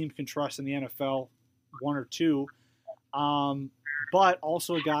that a team can trust in the NFL, one or two, but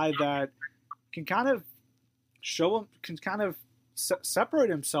also a guy that can kind of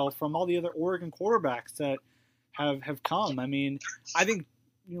separate himself from all the other Oregon quarterbacks that have come. I mean, I think,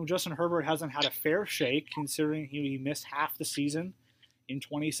 you know, Justin Herbert hasn't had a fair shake considering he missed half the season in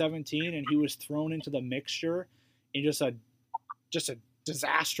 2017, and he was thrown into the mixture in just a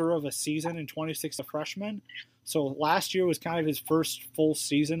disaster of a season in 2016 as a freshman. So last year was kind of his first full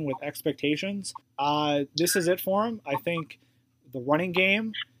season with expectations. This is it for him. I think the running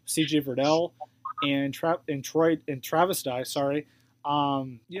game, C.J. Verdell and Travis Dye, sorry.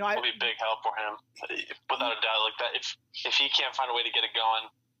 You know, will be a big help for him, without a doubt. Like that, if he can't find a way to get it going,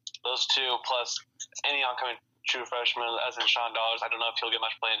 those two plus any oncoming true freshman, as in Sean Dollars, I don't know if he'll get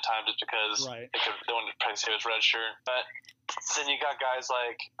much playing time just because they want to probably save his red shirt. But then you got guys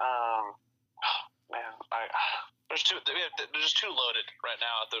like, they're just too loaded right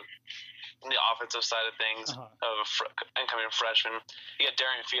now on the offensive side of things of incoming freshmen. You got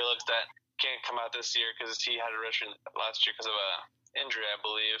Darian Felix that can't come out this year because he had a red shirt last year because of a injury, I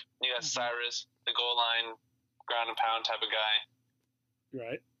believe. You got Cyrus, the goal line, ground and pound type of guy.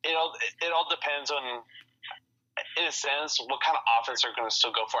 Right. It all depends on, in a sense, what kind of offense they're going to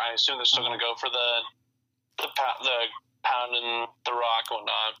still go for. I assume they're still going to go for the pound and the rock and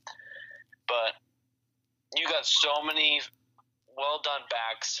whatnot. But you got so many well done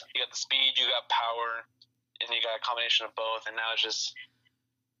backs. You got the speed, you got power, and you got a combination of both. And now it's just,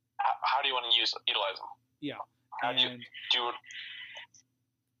 how do you want to utilize them? Yeah. Do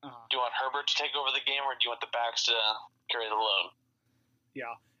you want Herbert to take over the game, or do you want the backs to carry the load?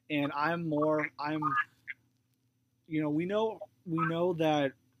 Yeah, and we know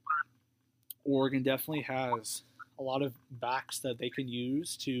that Oregon definitely has a lot of backs that they can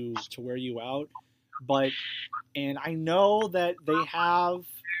use to wear you out, and I know that they have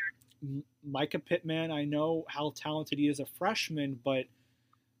Micah Pittman. I know how talented he is a freshman, but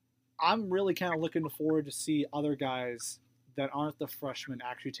I'm really kind of looking forward to see other guys that aren't the freshmen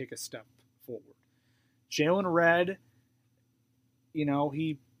actually take a step forward. Jalen Redd, you know,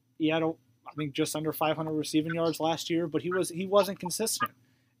 he had I think just under 500 receiving yards last year, but he wasn't consistent,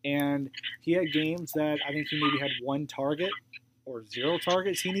 and he had games that I think he maybe had one target or zero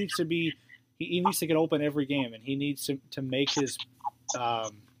targets. He needs to get open every game, and he needs to make his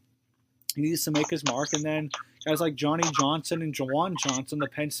mark. And then guys like Johnny Johnson and Jawan Johnson, the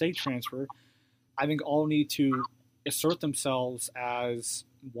Penn State transfer, I think all need to assert themselves as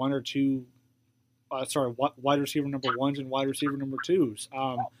wide receiver number ones and wide receiver number twos.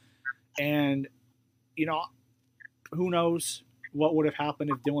 And, you know, who knows what would have happened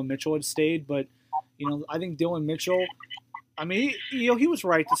if Dylan Mitchell had stayed, but I think Dylan Mitchell, I mean, he was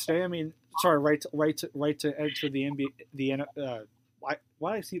right to stay. I mean, sorry, right to enter the NBA.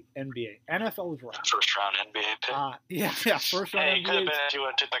 Why did I see NBA? NFL was right. First round NBA pick. Yeah, first round Hey, NBA. it could have been if you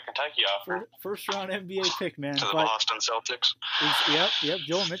would have took that Kentucky offer. First round NBA pick, man. To the Boston Celtics. Yep.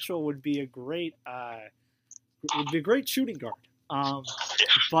 Dylan Mitchell would be a great shooting guard.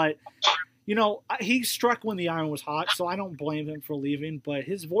 But he struck when the iron was hot, so I don't blame him for leaving. But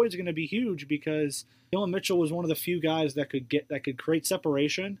his void's going to be huge because Dylan Mitchell was one of the few guys that could create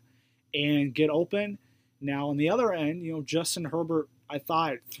separation and get open. Now on the other end, Justin Herbert, I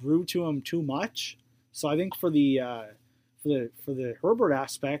thought threw to him too much. So I think for the Herbert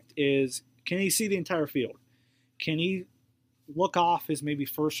aspect is, can he see the entire field? Can he look off his maybe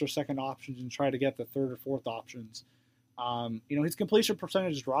first or second options and try to get the third or fourth options? His completion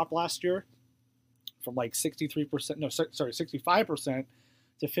percentage dropped last year from like 65% to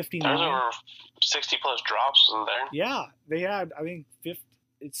 59%. There's over 60 plus drops, isn't there? Yeah, they had, I think,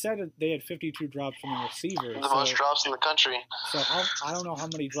 it said they had 52 drops from the receivers. The most drops in the country. So I don't know how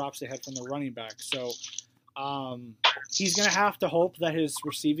many drops they had from the running back. So he's going to have to hope that his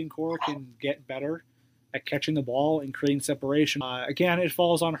receiving core can get better at catching the ball and creating separation. Again, it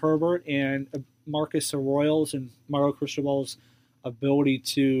falls on Herbert and Marcus Arroyo's and Mario Cristobal's ability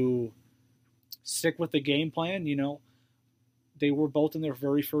to stick with the game plan. They were both in their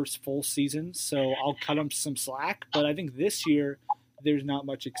very first full season, so I'll cut them some slack. But I think this year there's not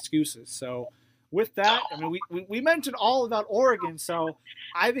much excuses. So with that, I mean, we mentioned all about Oregon, so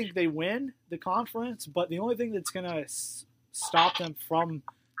I think they win the conference. But the only thing that's going to stop them from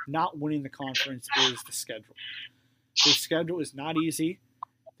not winning the conference is the schedule. The schedule is not easy.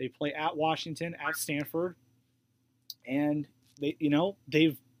 They play at Washington, at Stanford, and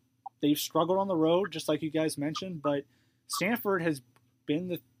they've struggled on the road, just like you guys mentioned. But Stanford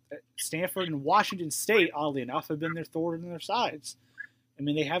and Washington State, oddly enough, have been their thorn in their sides. I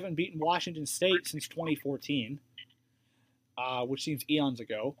mean, they haven't beaten Washington State since 2014, which seems eons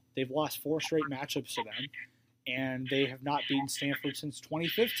ago. They've lost 4 straight matchups to them, and they have not beaten Stanford since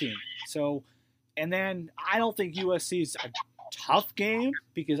 2015. So, and then I don't think USC is a tough game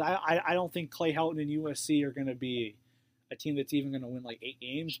because I don't think Clay Helton and USC are going to be a team that's even going to win like 8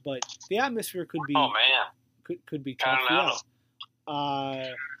 games. But the atmosphere could be could be tough.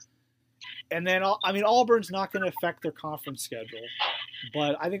 Yeah. And then, Auburn's not going to affect their conference schedule.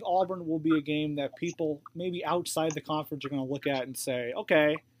 But I think Auburn will be a game that people maybe outside the conference are going to look at and say,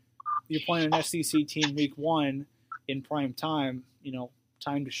 okay, you're playing an SEC team week 1 in prime time,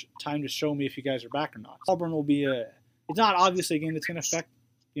 time to show me if you guys are back or not. Auburn will be it's not obviously a game that's going to affect,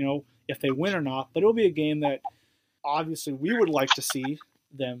 if they win or not, but it'll be a game that obviously we would like to see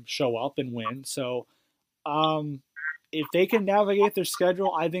them show up and win. So, if they can navigate their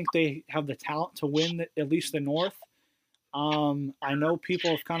schedule, I think they have the talent to win at least the North. I know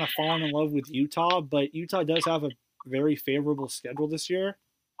people have kind of fallen in love with Utah, but Utah does have a very favorable schedule this year.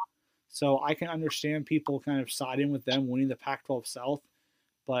 So I can understand people kind of siding with them winning the Pac-12 South,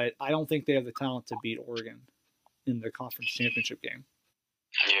 but I don't think they have the talent to beat Oregon in the conference championship game.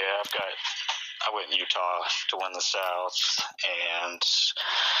 Yeah, I went Utah to win the South, and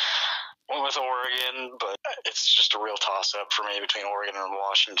went with Oregon, but it's just a real toss-up for me between Oregon and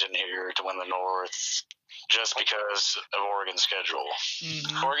Washington here to win the North, just because of Oregon's schedule.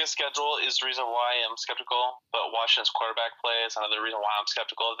 Mm-hmm. Oregon's schedule is the reason why I'm skeptical, but Washington's quarterback play is another reason why I'm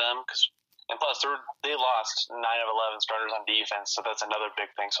skeptical of them. And plus, they lost 9 of 11 starters on defense, so that's another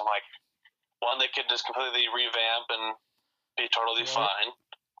big thing. So I'm like, one, they could just completely revamp and be totally fine,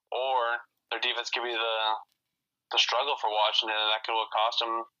 or their defense could be the struggle for Washington, and that could cost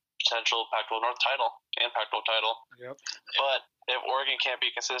them potential Pac-12 North title and Pac-12 title. Yep. But if Oregon can't be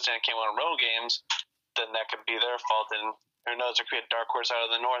consistent and can't win road games, then that could be their fault. And who knows, there could be a dark horse out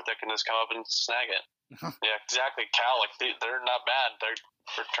of the North that can just come up and snag it. Yeah, exactly. Cal, they're not bad. They're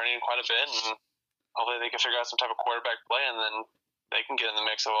returning quite a bit, and hopefully they can figure out some type of quarterback play, and then they can get in the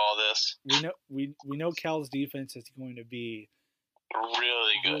mix of all this. We know Cal's defense is going to be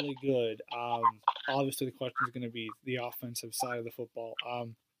really good. Really good. Obviously, the question is going to be the offensive side of the football.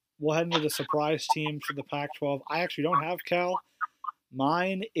 We'll head into the surprise teams for the Pac-12. I actually don't have Cal.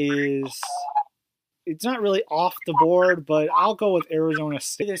 Mine is, it's not really off the board, but I'll go with Arizona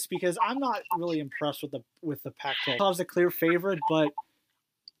State. This because I'm not really impressed with the Pac-12. Cal's a clear favorite, but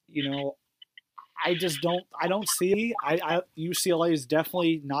I don't see. UCLA is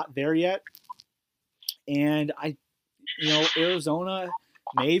definitely not there yet, and Arizona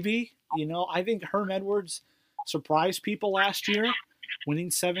maybe. I think Herm Edwards surprised people last year,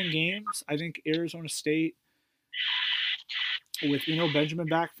 winning 7 games. I think Arizona State with Benjamin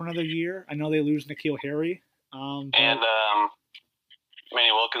back for another year. I know they lose N'Keal Harry. And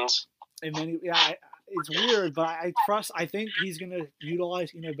Manny Wilkins. And Manny, yeah, it's weird, but I think he's going to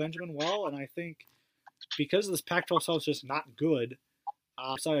utilize Benjamin well, and I think because this Pac-12 South is just not good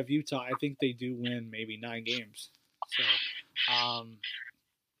outside of Utah, I think they do win maybe 9 games. So, I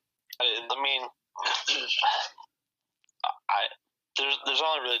mean, there's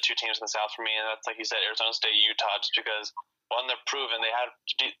only really 2 teams in the South for me, and that's, like you said, Arizona State, Utah, just because, one, they're proven. They had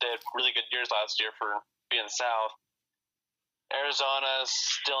really good years last year for being South. Arizona's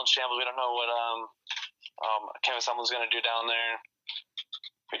still in shambles. We don't know what Kevin Sumlin's going to do down there.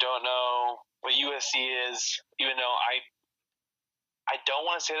 We don't know what USC is, even though I don't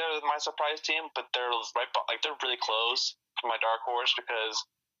want to say they're my surprise team, but they're they're really close for my dark horse because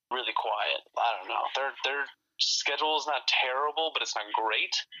really quiet. I don't know. Their schedule is not terrible, but it's not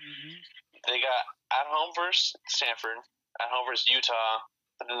great. mm-hmm. They got at home versus Stanford, at home versus Utah,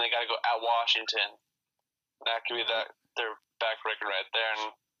 and then they got to go at Washington. That could be their back record right there,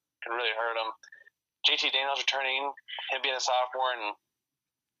 and can really hurt them. JT Daniels returning, him being a sophomore and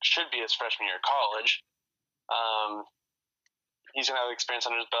should be his freshman year of college. He's going to have experience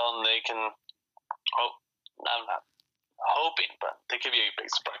under his belt, and they can I'm not hoping, but they could be a big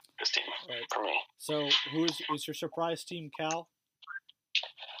surprise for this team for me. So who is your surprise team, Cal?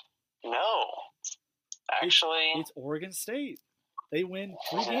 No. Actually, it's Oregon State. They win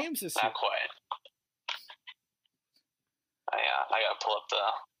 3 games this year. Not quite. I got to pull up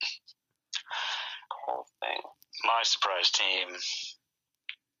the whole thing. My surprise team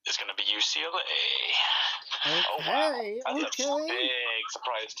is going to be UCLA. Okay, Oh, wow. That's okay. a big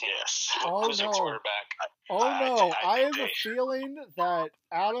surprise team. Yes. Oh, Who's their no. quarterback? I have a feeling that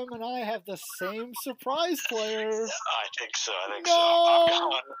Adam and I have the same surprise player. I think so.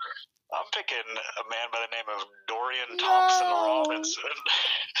 No. I'm picking a man by the name of Dorian Thompson Robinson.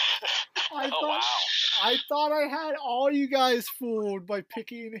 I thought I had all you guys fooled by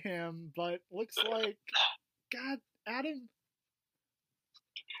picking him, but looks like God, Adam.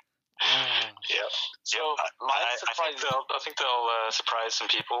 Yep. So I think they'll surprise some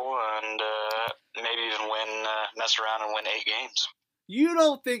people and maybe even mess around and win 8 games. You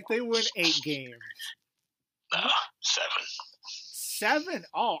don't think they win 8 games? 7. 7?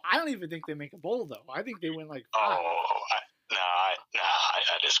 Oh, I don't even think they make a bowl though. I think they win like 5.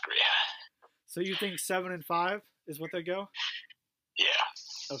 I disagree. So you think 7 and 5 is what they go? Yeah.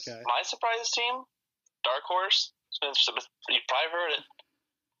 Okay. My surprise team, dark horse. You probably heard it.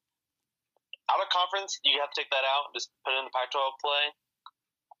 Out of conference, you have to take that out. Just put it in the Pac-12 play.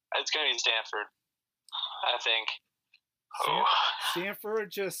 It's going to be Stanford, I think. Stanford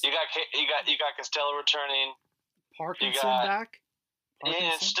just. You got Costello returning. Parkinson back. And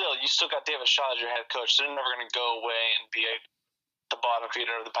you still got David Shaw as your head coach. They're never going to go away and be the bottom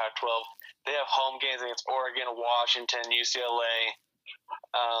feeder of the Pac-12. They have home games against Oregon, Washington, UCLA.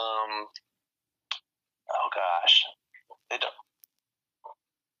 Oh gosh, they don't.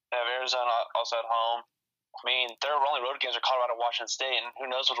 They have Arizona also at home. I mean, their only road games are Colorado, Washington State, and who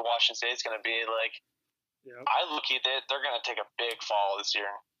knows what Washington State's going to be like. Yep. I look at it; they're going to take a big fall this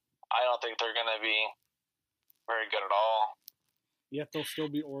year. I don't think they're going to be very good at all. Yet they'll still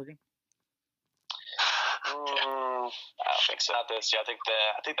be Oregon. I don't think so. Not this year. I think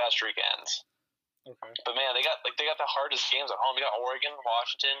that streak ends. Okay. But man, they got the hardest games at home. You got Oregon,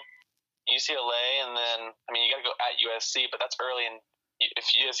 Washington, UCLA, and then you got to go at USC, but that's early. And if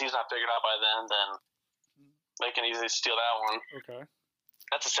USC's not figured out by then they can easily steal that one. Okay.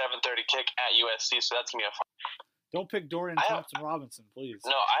 That's a 7:30 kick at USC, so that's gonna be a fun. Don't pick Dorian Thompson Robinson, please.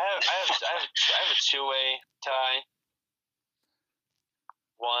 No, I have a 2-way tie.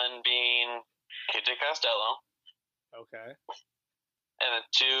 One being KJ Costello. Okay. And then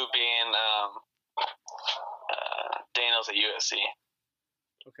 2 being Daniels at USC.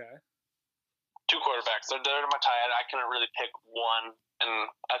 Okay. 2 quarterbacks. They're my tie. I couldn't really pick one, and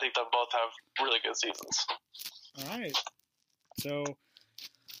I think they'll both have really good seasons. All right. So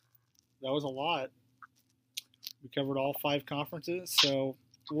that was a lot. We covered all 5 conferences, so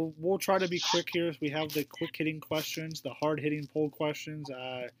we'll try to be quick here. We have the quick hitting questions, the hard hitting poll questions.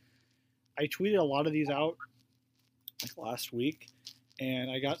 I tweeted a lot of these out last week, and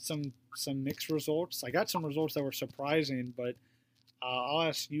I got some mixed results. I got some results that were surprising, but I'll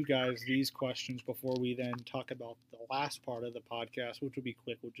ask you guys these questions before we then talk about the last part of the podcast, which will be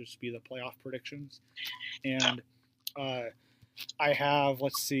quick. Will just be the playoff predictions. And I have,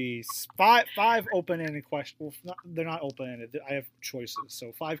 let's see, five open-ended questions. Well, they're not open-ended. I have choices.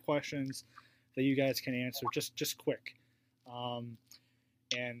 So 5 questions that you guys can answer just quick.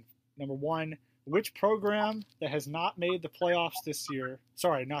 And number 1, Which program that has not made the playoffs this year,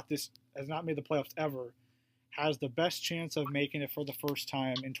 has not made the playoffs ever, has the best chance of making it for the first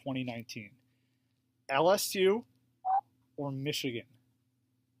time in 2019? LSU or Michigan?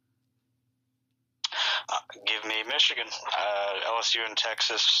 Give me Michigan. LSU and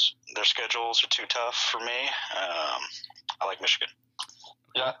Texas, their schedules are too tough for me. I like Michigan.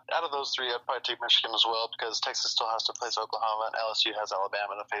 Yeah, out of those three, I'd probably take Michigan as well because Texas still has to face Oklahoma and LSU has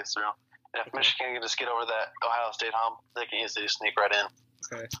Alabama to face through. And if Michigan can just get over that Ohio State hump, they can easily sneak right in.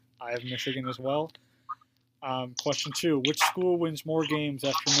 Okay, I have Michigan as well. Question 2. Which school wins more games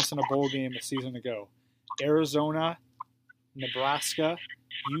after missing a bowl game a season ago? Arizona, Nebraska,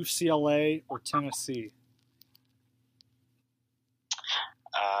 UCLA, or Tennessee?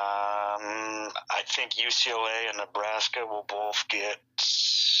 I think UCLA and Nebraska will both get.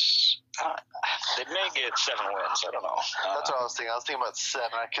 They may get 7 wins. I don't know. That's what I was thinking. I was thinking about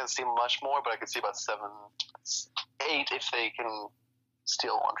 7. I couldn't see much more, but I could see about 7, 8 if they can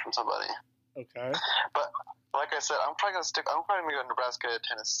steal one from somebody. Okay. But like I said, I'm probably gonna go Nebraska,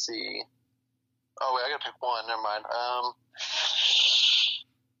 Tennessee. Oh wait, I gotta pick one. Never mind.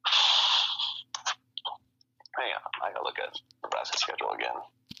 Hang on, I gotta look at Nebraska's schedule again.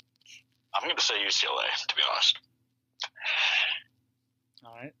 I'm going to say UCLA, to be honest.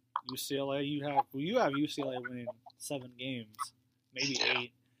 All right, UCLA. You have UCLA winning 7 games, maybe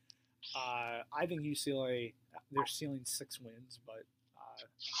 8. I think UCLA, they're ceiling 6 wins, but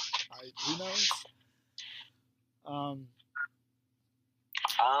who knows? I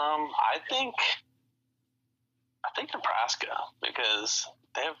think Nebraska because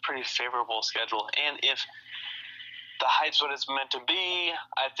they have a pretty favorable schedule, and if the hype's what it's meant to be,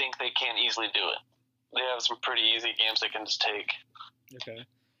 I think they can easily do it. They have some pretty easy games they can just take. Okay.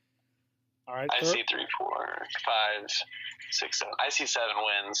 All right. I see 3, 4, 5, 6, 7. I see 7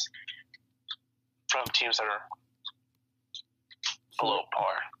 wins from teams that are below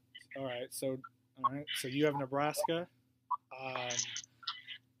par. All right. So you have Nebraska.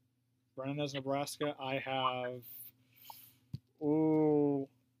 Brennan has Nebraska. I have. I'll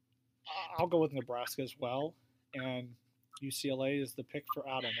go with Nebraska as well. And UCLA is the pick for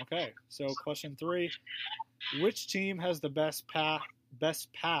Adam. Okay, so question 3. Which team has the best path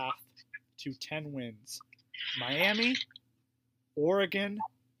to 10 wins? Miami, Oregon,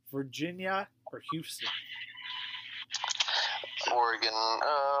 Virginia, or Houston? Oregon.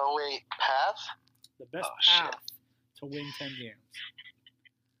 Path? The best path to win 10 games.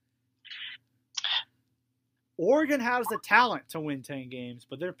 Oregon has the talent to win 10 games,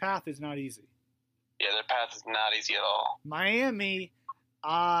 but their path is not easy. Yeah, their path is not easy at all. Miami,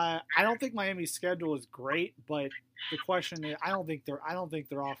 I don't think Miami's schedule is great, but the question is, I don't think their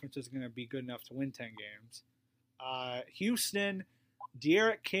offense is going to be good enough to win 10 games. Houston,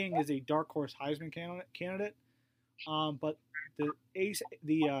 De'Aaron King is a dark horse Heisman candidate, but the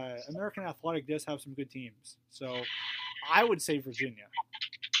American Athletic does have some good teams, so I would say Virginia.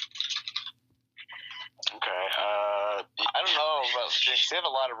 Okay. I don't know about Virginia. They have a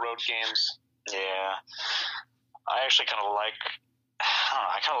lot of road games. Yeah, I actually kind of like.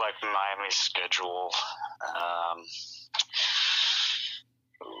 I kind of like Miami's schedule.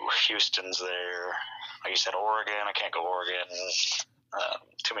 Houston's there. Like you said, Oregon. I can't go Oregon.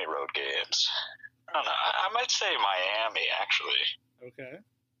 Too many road games. I don't know. I might say Miami actually. Okay.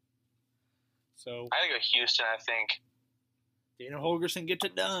 So I gotta go Houston. I think Dana Holgorsen gets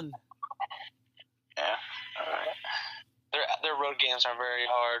it done. Yeah. All right. Their road games are very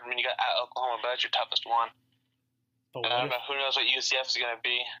hard. I mean, you got Oklahoma, but that's your toughest one. But I don't know. Who knows what UCF is going to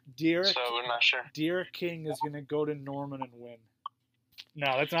be? So we're not sure. De'Aaron King is going to go to Norman and win.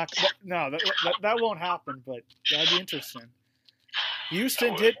 No, that's not. No, that won't happen. But that'd be interesting.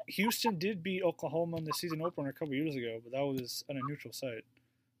 Houston did beat Oklahoma in the season opener a couple years ago, but that was on a neutral site.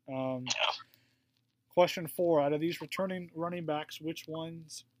 Question 4: out of these returning running backs, which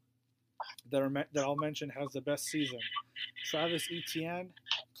ones that I'll mention has the best season? Travis Etienne,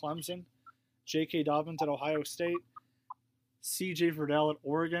 Clemson; J.K. Dobbins at Ohio State; C.J. Verdell at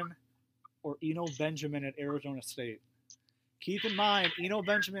Oregon; or Eno Benjamin at Arizona State. Keep in mind, Eno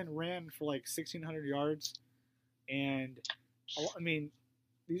Benjamin ran for like 1,600 yards, and I mean,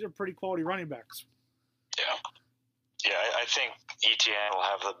 these are pretty quality running backs. Yeah, I think Etienne will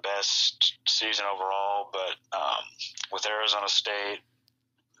have the best season overall, but with Arizona State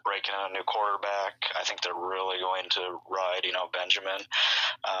breaking in a new quarterback, I think they're really going to ride, Benjamin.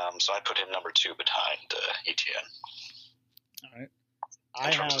 So I put him number 2 behind Etienne. All right.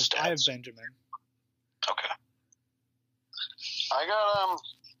 I have Benjamin. Okay. I gotta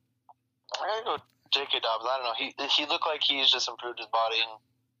go J.K. Dobbins. I don't know. He looked like he's just improved his body, and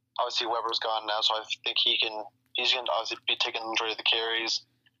obviously Weber's gone now, so I think he's going to obviously be taking the majority of the carries.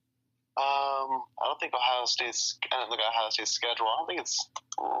 I don't think Ohio State's schedule. I don't think it's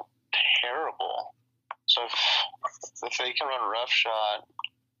terrible. So if they can run roughshod,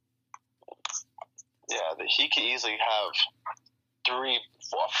 he could easily have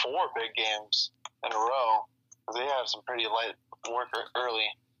 4 big games in a row. They have some pretty light work early.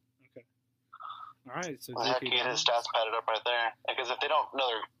 Okay. All right. So they have to get his stats padded up right there. Because if they don't know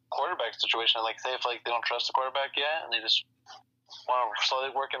their quarterback situation, like say if they don't trust the quarterback yet, and they just want to slowly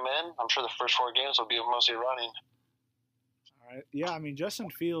work him in, I'm sure the first 4 games will be mostly running. All right. Yeah, I mean Justin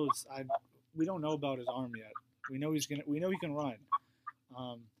Fields, we don't know about his arm yet. We know he can run.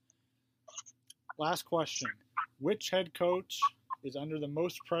 Last question: which head coach is under the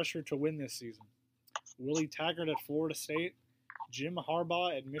most pressure to win this season? Willie Taggart at Florida State, Jim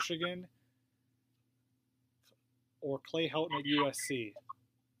Harbaugh at Michigan, or Clay Helton at USC?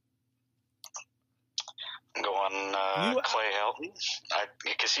 Go on Clay Helton,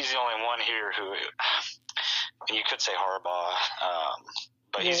 because he's the only one here who, you could say Harbaugh,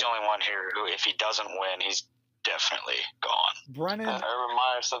 but he's the only one here who, if he doesn't win, he's definitely gone. Brennan. Urban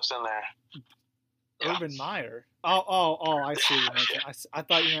Meyer slips in there. Urban Meyer? Oh, I see. I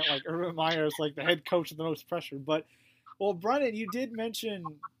thought you meant like Urban Meyer is like the head coach with the most pressure. But, well, Brennan, you did mention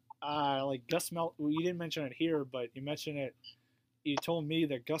like Gus Malzahn. Well, you didn't mention it here, but you mentioned it. You told me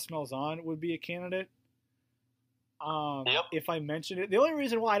that Gus Malzahn would be a candidate. Yep. If I mentioned it, the only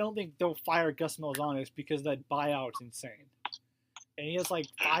reason why I don't think they'll fire Gus Malzahn is because that buyout's insane, and he has like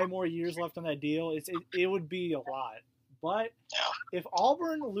 5 more years left on that deal. It would be a lot. But if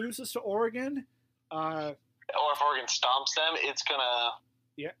Auburn loses to Oregon, or if Oregon stomps them, it's gonna.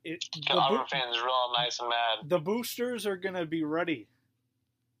 Yeah, Auburn fans are real nice and mad. The boosters are gonna be ready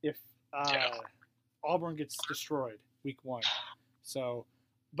if Auburn gets destroyed week 1. So,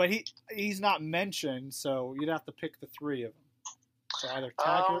 but he's not mentioned, so you'd have to pick the 3 of them. So either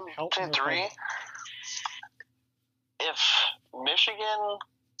Taggart, Helton, or 3. If Michigan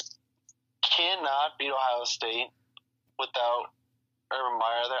cannot beat Ohio State without Urban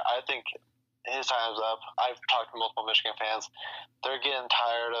Meyer there, I think his time's up. I've talked to multiple Michigan fans. They're getting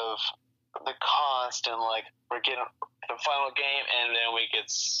tired of the constant, like, we're getting the final game and then we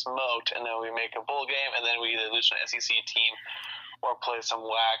get smoked and then we make a bowl game and then we either lose to an SEC team or play some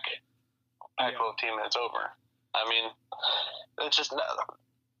whack Pac-12 team and it's over. I mean, it's just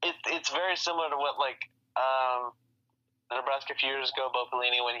it's very similar to what, like, Nebraska a few years ago, Bo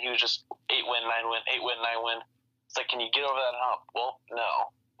Pelini, when he was just 8-win, 9-win, 8-win, 9-win. It's like, can you get over that hump? Well,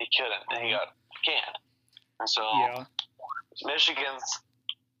 no, he couldn't, and he got canned. And so, Michigan's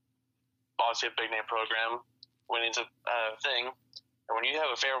obviously a big name program, winning's a thing. And when you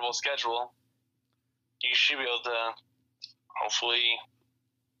have a favorable schedule, you should be able to hopefully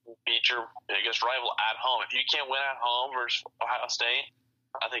beat your biggest rival at home. If you can't win at home versus Ohio State,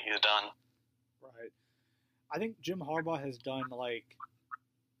 I think he's done. Right. I think Jim Harbaugh has done like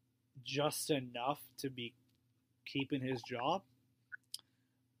just enough to be keeping his job.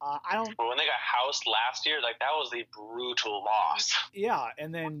 I don't. But when they got housed last year, like, that was a brutal loss. Yeah,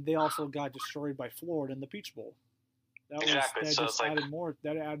 and then they also got destroyed by Florida in the Peach Bowl. That added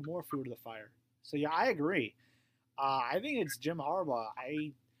more fuel to the fire. So yeah, I agree. I think it's Jim Harbaugh.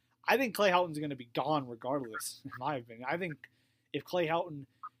 I think Clay Helton's going to be gone regardless, in my opinion. I think if Clay Helton,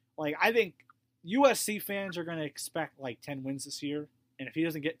 I think USC fans are going to expect like 10 wins this year, and if he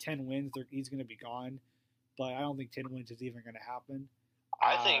doesn't get 10 wins, he's going to be gone. But I don't think 10 wins is even going to happen.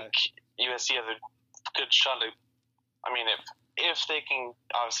 I think USC has a good shot to. I mean, if they can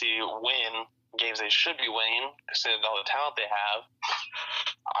obviously win games they should be winning, considering all the talent they have,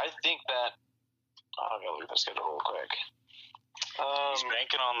 I think that. I gotta look at the schedule real quick. He's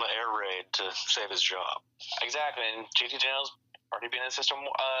banking on the air raid to save his job. Exactly, and JT Daniels already been in the system 1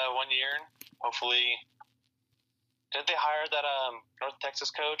 year. Hopefully, didn't they hire that North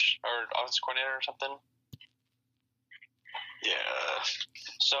Texas coach or offensive coordinator or something? Yeah.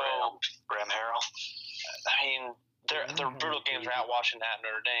 So Graham Harrell. I mean, they're brutal games right at Washington at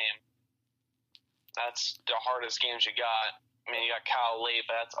Notre Dame. That's the hardest games you got. I mean, you got Cal late,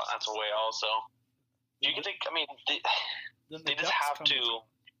 but that's a way also. You can think. I mean, they just have to.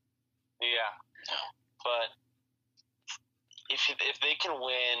 Yeah, but if they can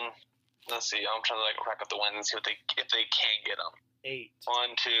win, let's see. I'm trying to rack up the wins and see if they can get them. 8.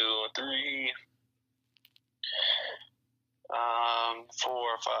 1, 2, 3. 4,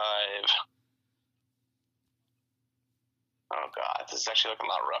 5. Oh god, this is actually looking a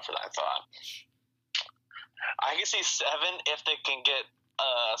lot rougher than I thought. I can see 7 if they can get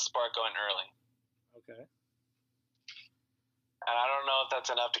Spark going early. Okay. And I don't know if that's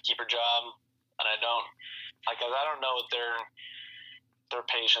enough to keep her job. And I don't know what their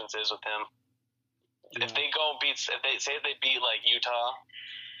patience is with him. Yeah. If they beat like Utah,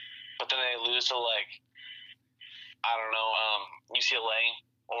 but then they lose to like, I don't know, UCLA,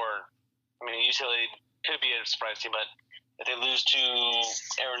 or UCLA could be a surprise team, but if they lose to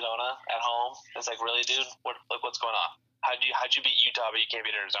Arizona at home, it's like, really, dude, what's going on? How'd you beat Utah but you can't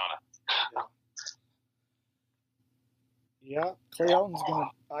beat Arizona? Yeah, Clay Helton's gonna.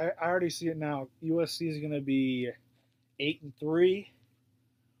 I already see it now. USC is gonna be 8-3.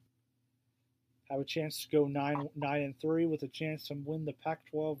 Have a chance to go 9-3 with a chance to win the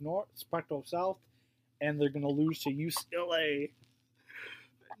Pac-12 North, Pac-12 South, and they're gonna lose to UCLA.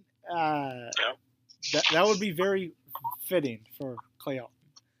 That would be very fitting for Clay Helton.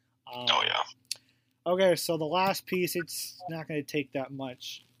 Oh yeah. Okay, so the last piece, it's not going to take that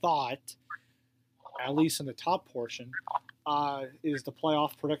much thought, at least in the top portion, is the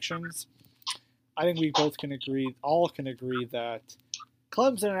playoff predictions. I think we all can agree that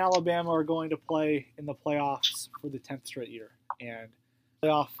Clemson and Alabama are going to play in the playoffs for the 10th straight year. And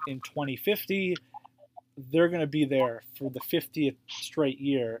playoff in 2050, they're going to be there for the 50th straight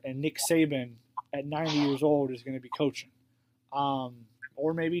year. And Nick Saban, at 90 years old, is going to be coaching.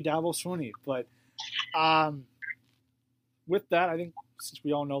 Or maybe Dabo Swinney. But with that, I think since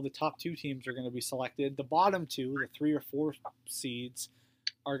we all know the top two teams are going to be selected, the bottom two, the 3 or 4 seeds,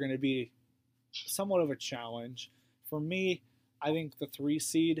 are going to be somewhat of a challenge. For me, I think the 3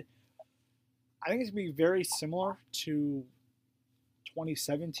 seed, I think it's going to be very similar to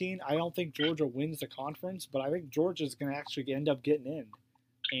 2017. I don't think Georgia wins the conference, but I think Georgia's going to actually end up getting in.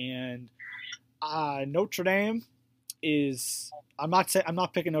 And Notre Dame is, I'm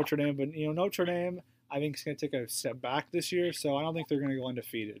not picking Notre Dame, but Notre Dame, I think is going to take a step back this year, so I don't think they're going to go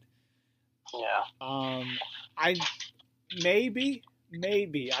undefeated. Yeah. Maybe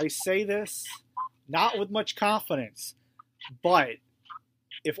I say this not with much confidence, but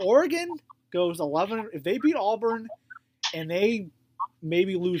if Oregon goes 11, if they beat Auburn and they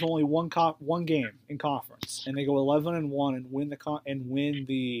maybe lose only one game in conference, and they go 11-1 and win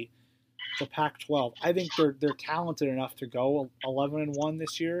the Pac-12, I think they're talented enough to go 11-1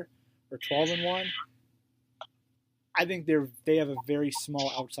 this year or 12-1. I think they have a very small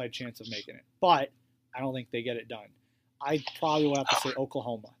outside chance of making it, but I don't think they get it done. I probably will have to say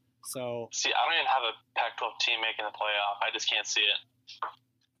Oklahoma. So see, I don't even have a Pac-12 team making the playoff. I just can't see it.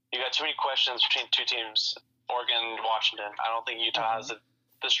 You got too many questions between two teams, Oregon and Washington. I don't think Utah has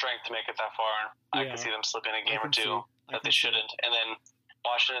the strength to make it that far. I can see them slipping a game or two that they shouldn't. And then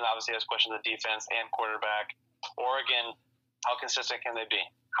Washington obviously has questions of defense and quarterback. Oregon, how consistent can they be?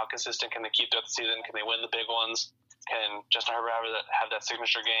 How consistent can they keep throughout the season? Can they win the big ones? Can Justin Herbert have that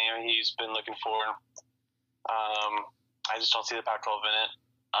signature game he's been looking for? I just don't see the Pac-12 in it.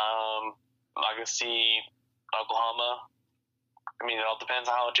 I'm not going to see Oklahoma. I mean, it all depends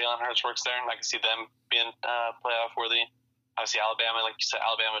on how Jalen Hurts works there. I can see them being playoff worthy. I see Alabama, like you said,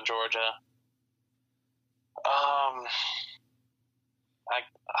 Alabama and Georgia.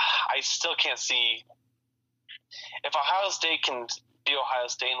 I still can't see if Ohio State can be Ohio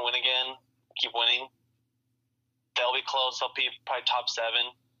State and win again, keep winning. They'll be close. They'll be probably top 7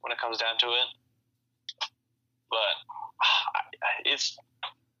 when it comes down to it. But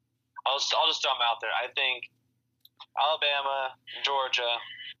I'll just throw them out there. I think Alabama, Georgia,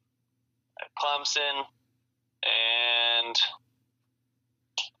 Clemson, and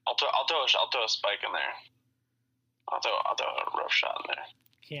I'll throw a spike in there. I'll throw a rough shot in there.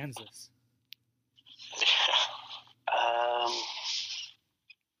 Kansas.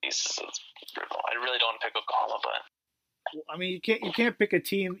 It's brutal. I really don't want to pick Oklahoma, but I mean, you can't pick a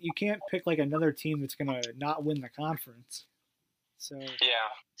team. You can't pick like another team that's gonna not win the conference. So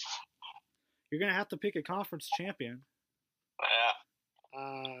yeah, you're gonna have to pick a conference champion. Yeah.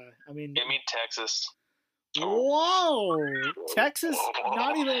 I mean, give me Texas. Whoa, Texas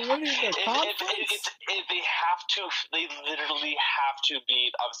not even winning the conference. If they literally have to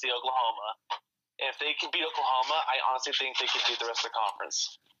beat obviously Oklahoma. If they can beat Oklahoma, I honestly think they could beat the rest of the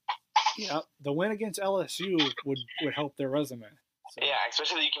conference. Yeah, the win against LSU would help their resume. So. Yeah,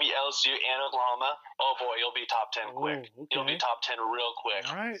 especially that you can beat LSU and Oklahoma. Oh boy, you'll be top 10 quick. Okay. You'll be top 10 real quick.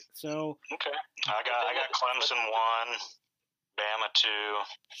 All right, so okay. I got Clemson 1, Bama 2,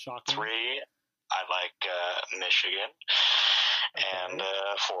 shocking. 3. I like Michigan, and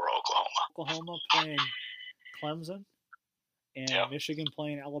 4 Oklahoma. Oklahoma playing Clemson, and Michigan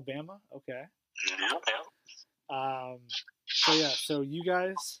playing Alabama. Okay. Yeah. So you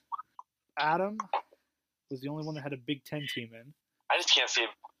guys, Adam was the only one that had a Big Ten team in. I just can't see,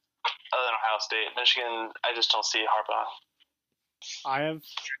 other than Ohio State, Michigan. I just don't see Harbaugh. I have,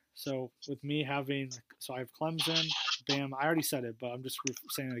 so with me having, so I have Clemson, Bama. I already said it, but I'm just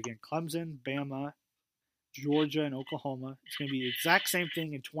saying it again. Clemson, Bama, Georgia, and Oklahoma. It's going to be the exact same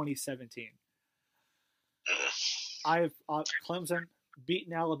thing in 2017. I have Clemson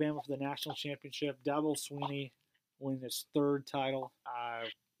beating Alabama for the national championship. Dabo Swinney winning his third title,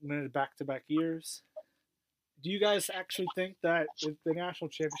 winning it back-to-back years. Do you guys actually think that if the national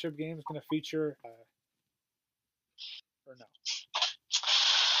championship game is going to feature, or no?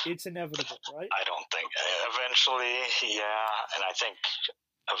 It's inevitable, right? I don't think. Eventually, yeah, and I think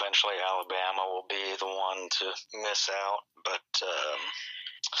eventually Alabama will be the one to miss out, but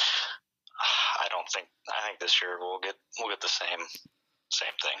I don't think. I think this year we'll get the same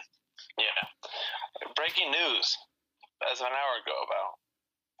thing. Yeah. Breaking news as of an hour ago about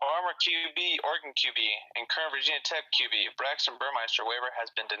former QB, Oregon QB, and current Virginia Tech QB Braxton Burmeister waiver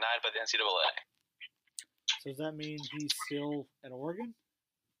has been denied by the NCAA. So does that mean he's still at Oregon?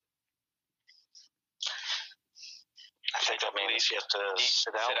 I think that means he has to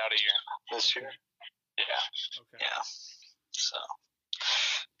sit out a year this year. Yeah. Okay. Yeah. So.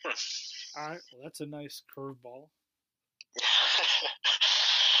 All right. Well, that's a nice curveball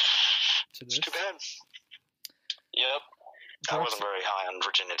to this. It's too bad. Yep. I wasn't very high on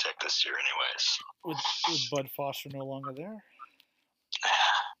Virginia Tech this year, anyways. With Bud Foster no longer there?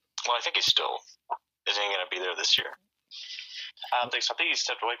 Well, I think he's still isn't he going to be there this year. I don't think so. I think he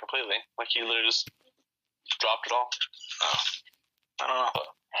stepped away completely. Like he literally just dropped it all. Oh. I don't know. But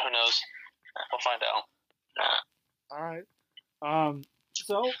who knows? We'll find out. All right.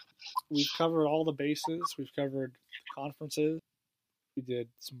 So we've covered all the bases. We've covered conferences. We did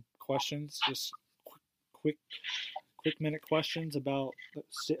some questions, just quick minute questions about the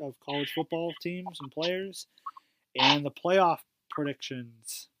state of college football teams and players, and the playoff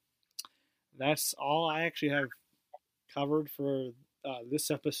predictions. That's all I actually have covered for this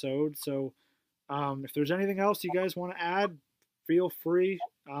episode. So if there's anything else you guys want to add, feel free.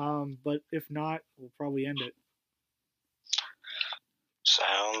 But if not, we'll probably end it.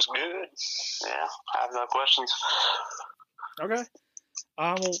 Sounds good. Yeah, I have no questions. Okay.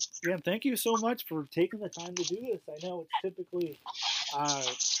 Well, again, thank you so much for taking the time to do this. I know it's typically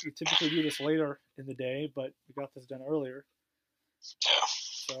you typically do this later in the day, but we got this done earlier. Yeah.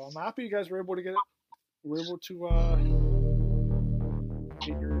 So I'm happy you guys were able to get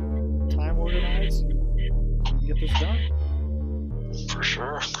your time organized and get this done. For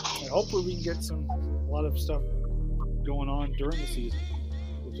sure. And hopefully we can get a lot of stuff going on during the season,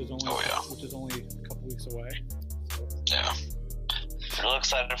 which is only a couple weeks away. So. Yeah. Real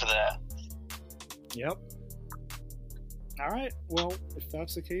excited for that. Yep. All right. Well, if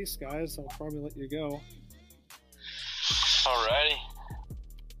that's the case, guys, I'll probably let you go. Alrighty.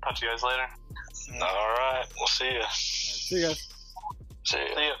 Talk to you guys later. All right. We'll see you. All right, see you guys. See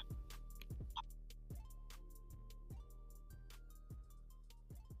ya.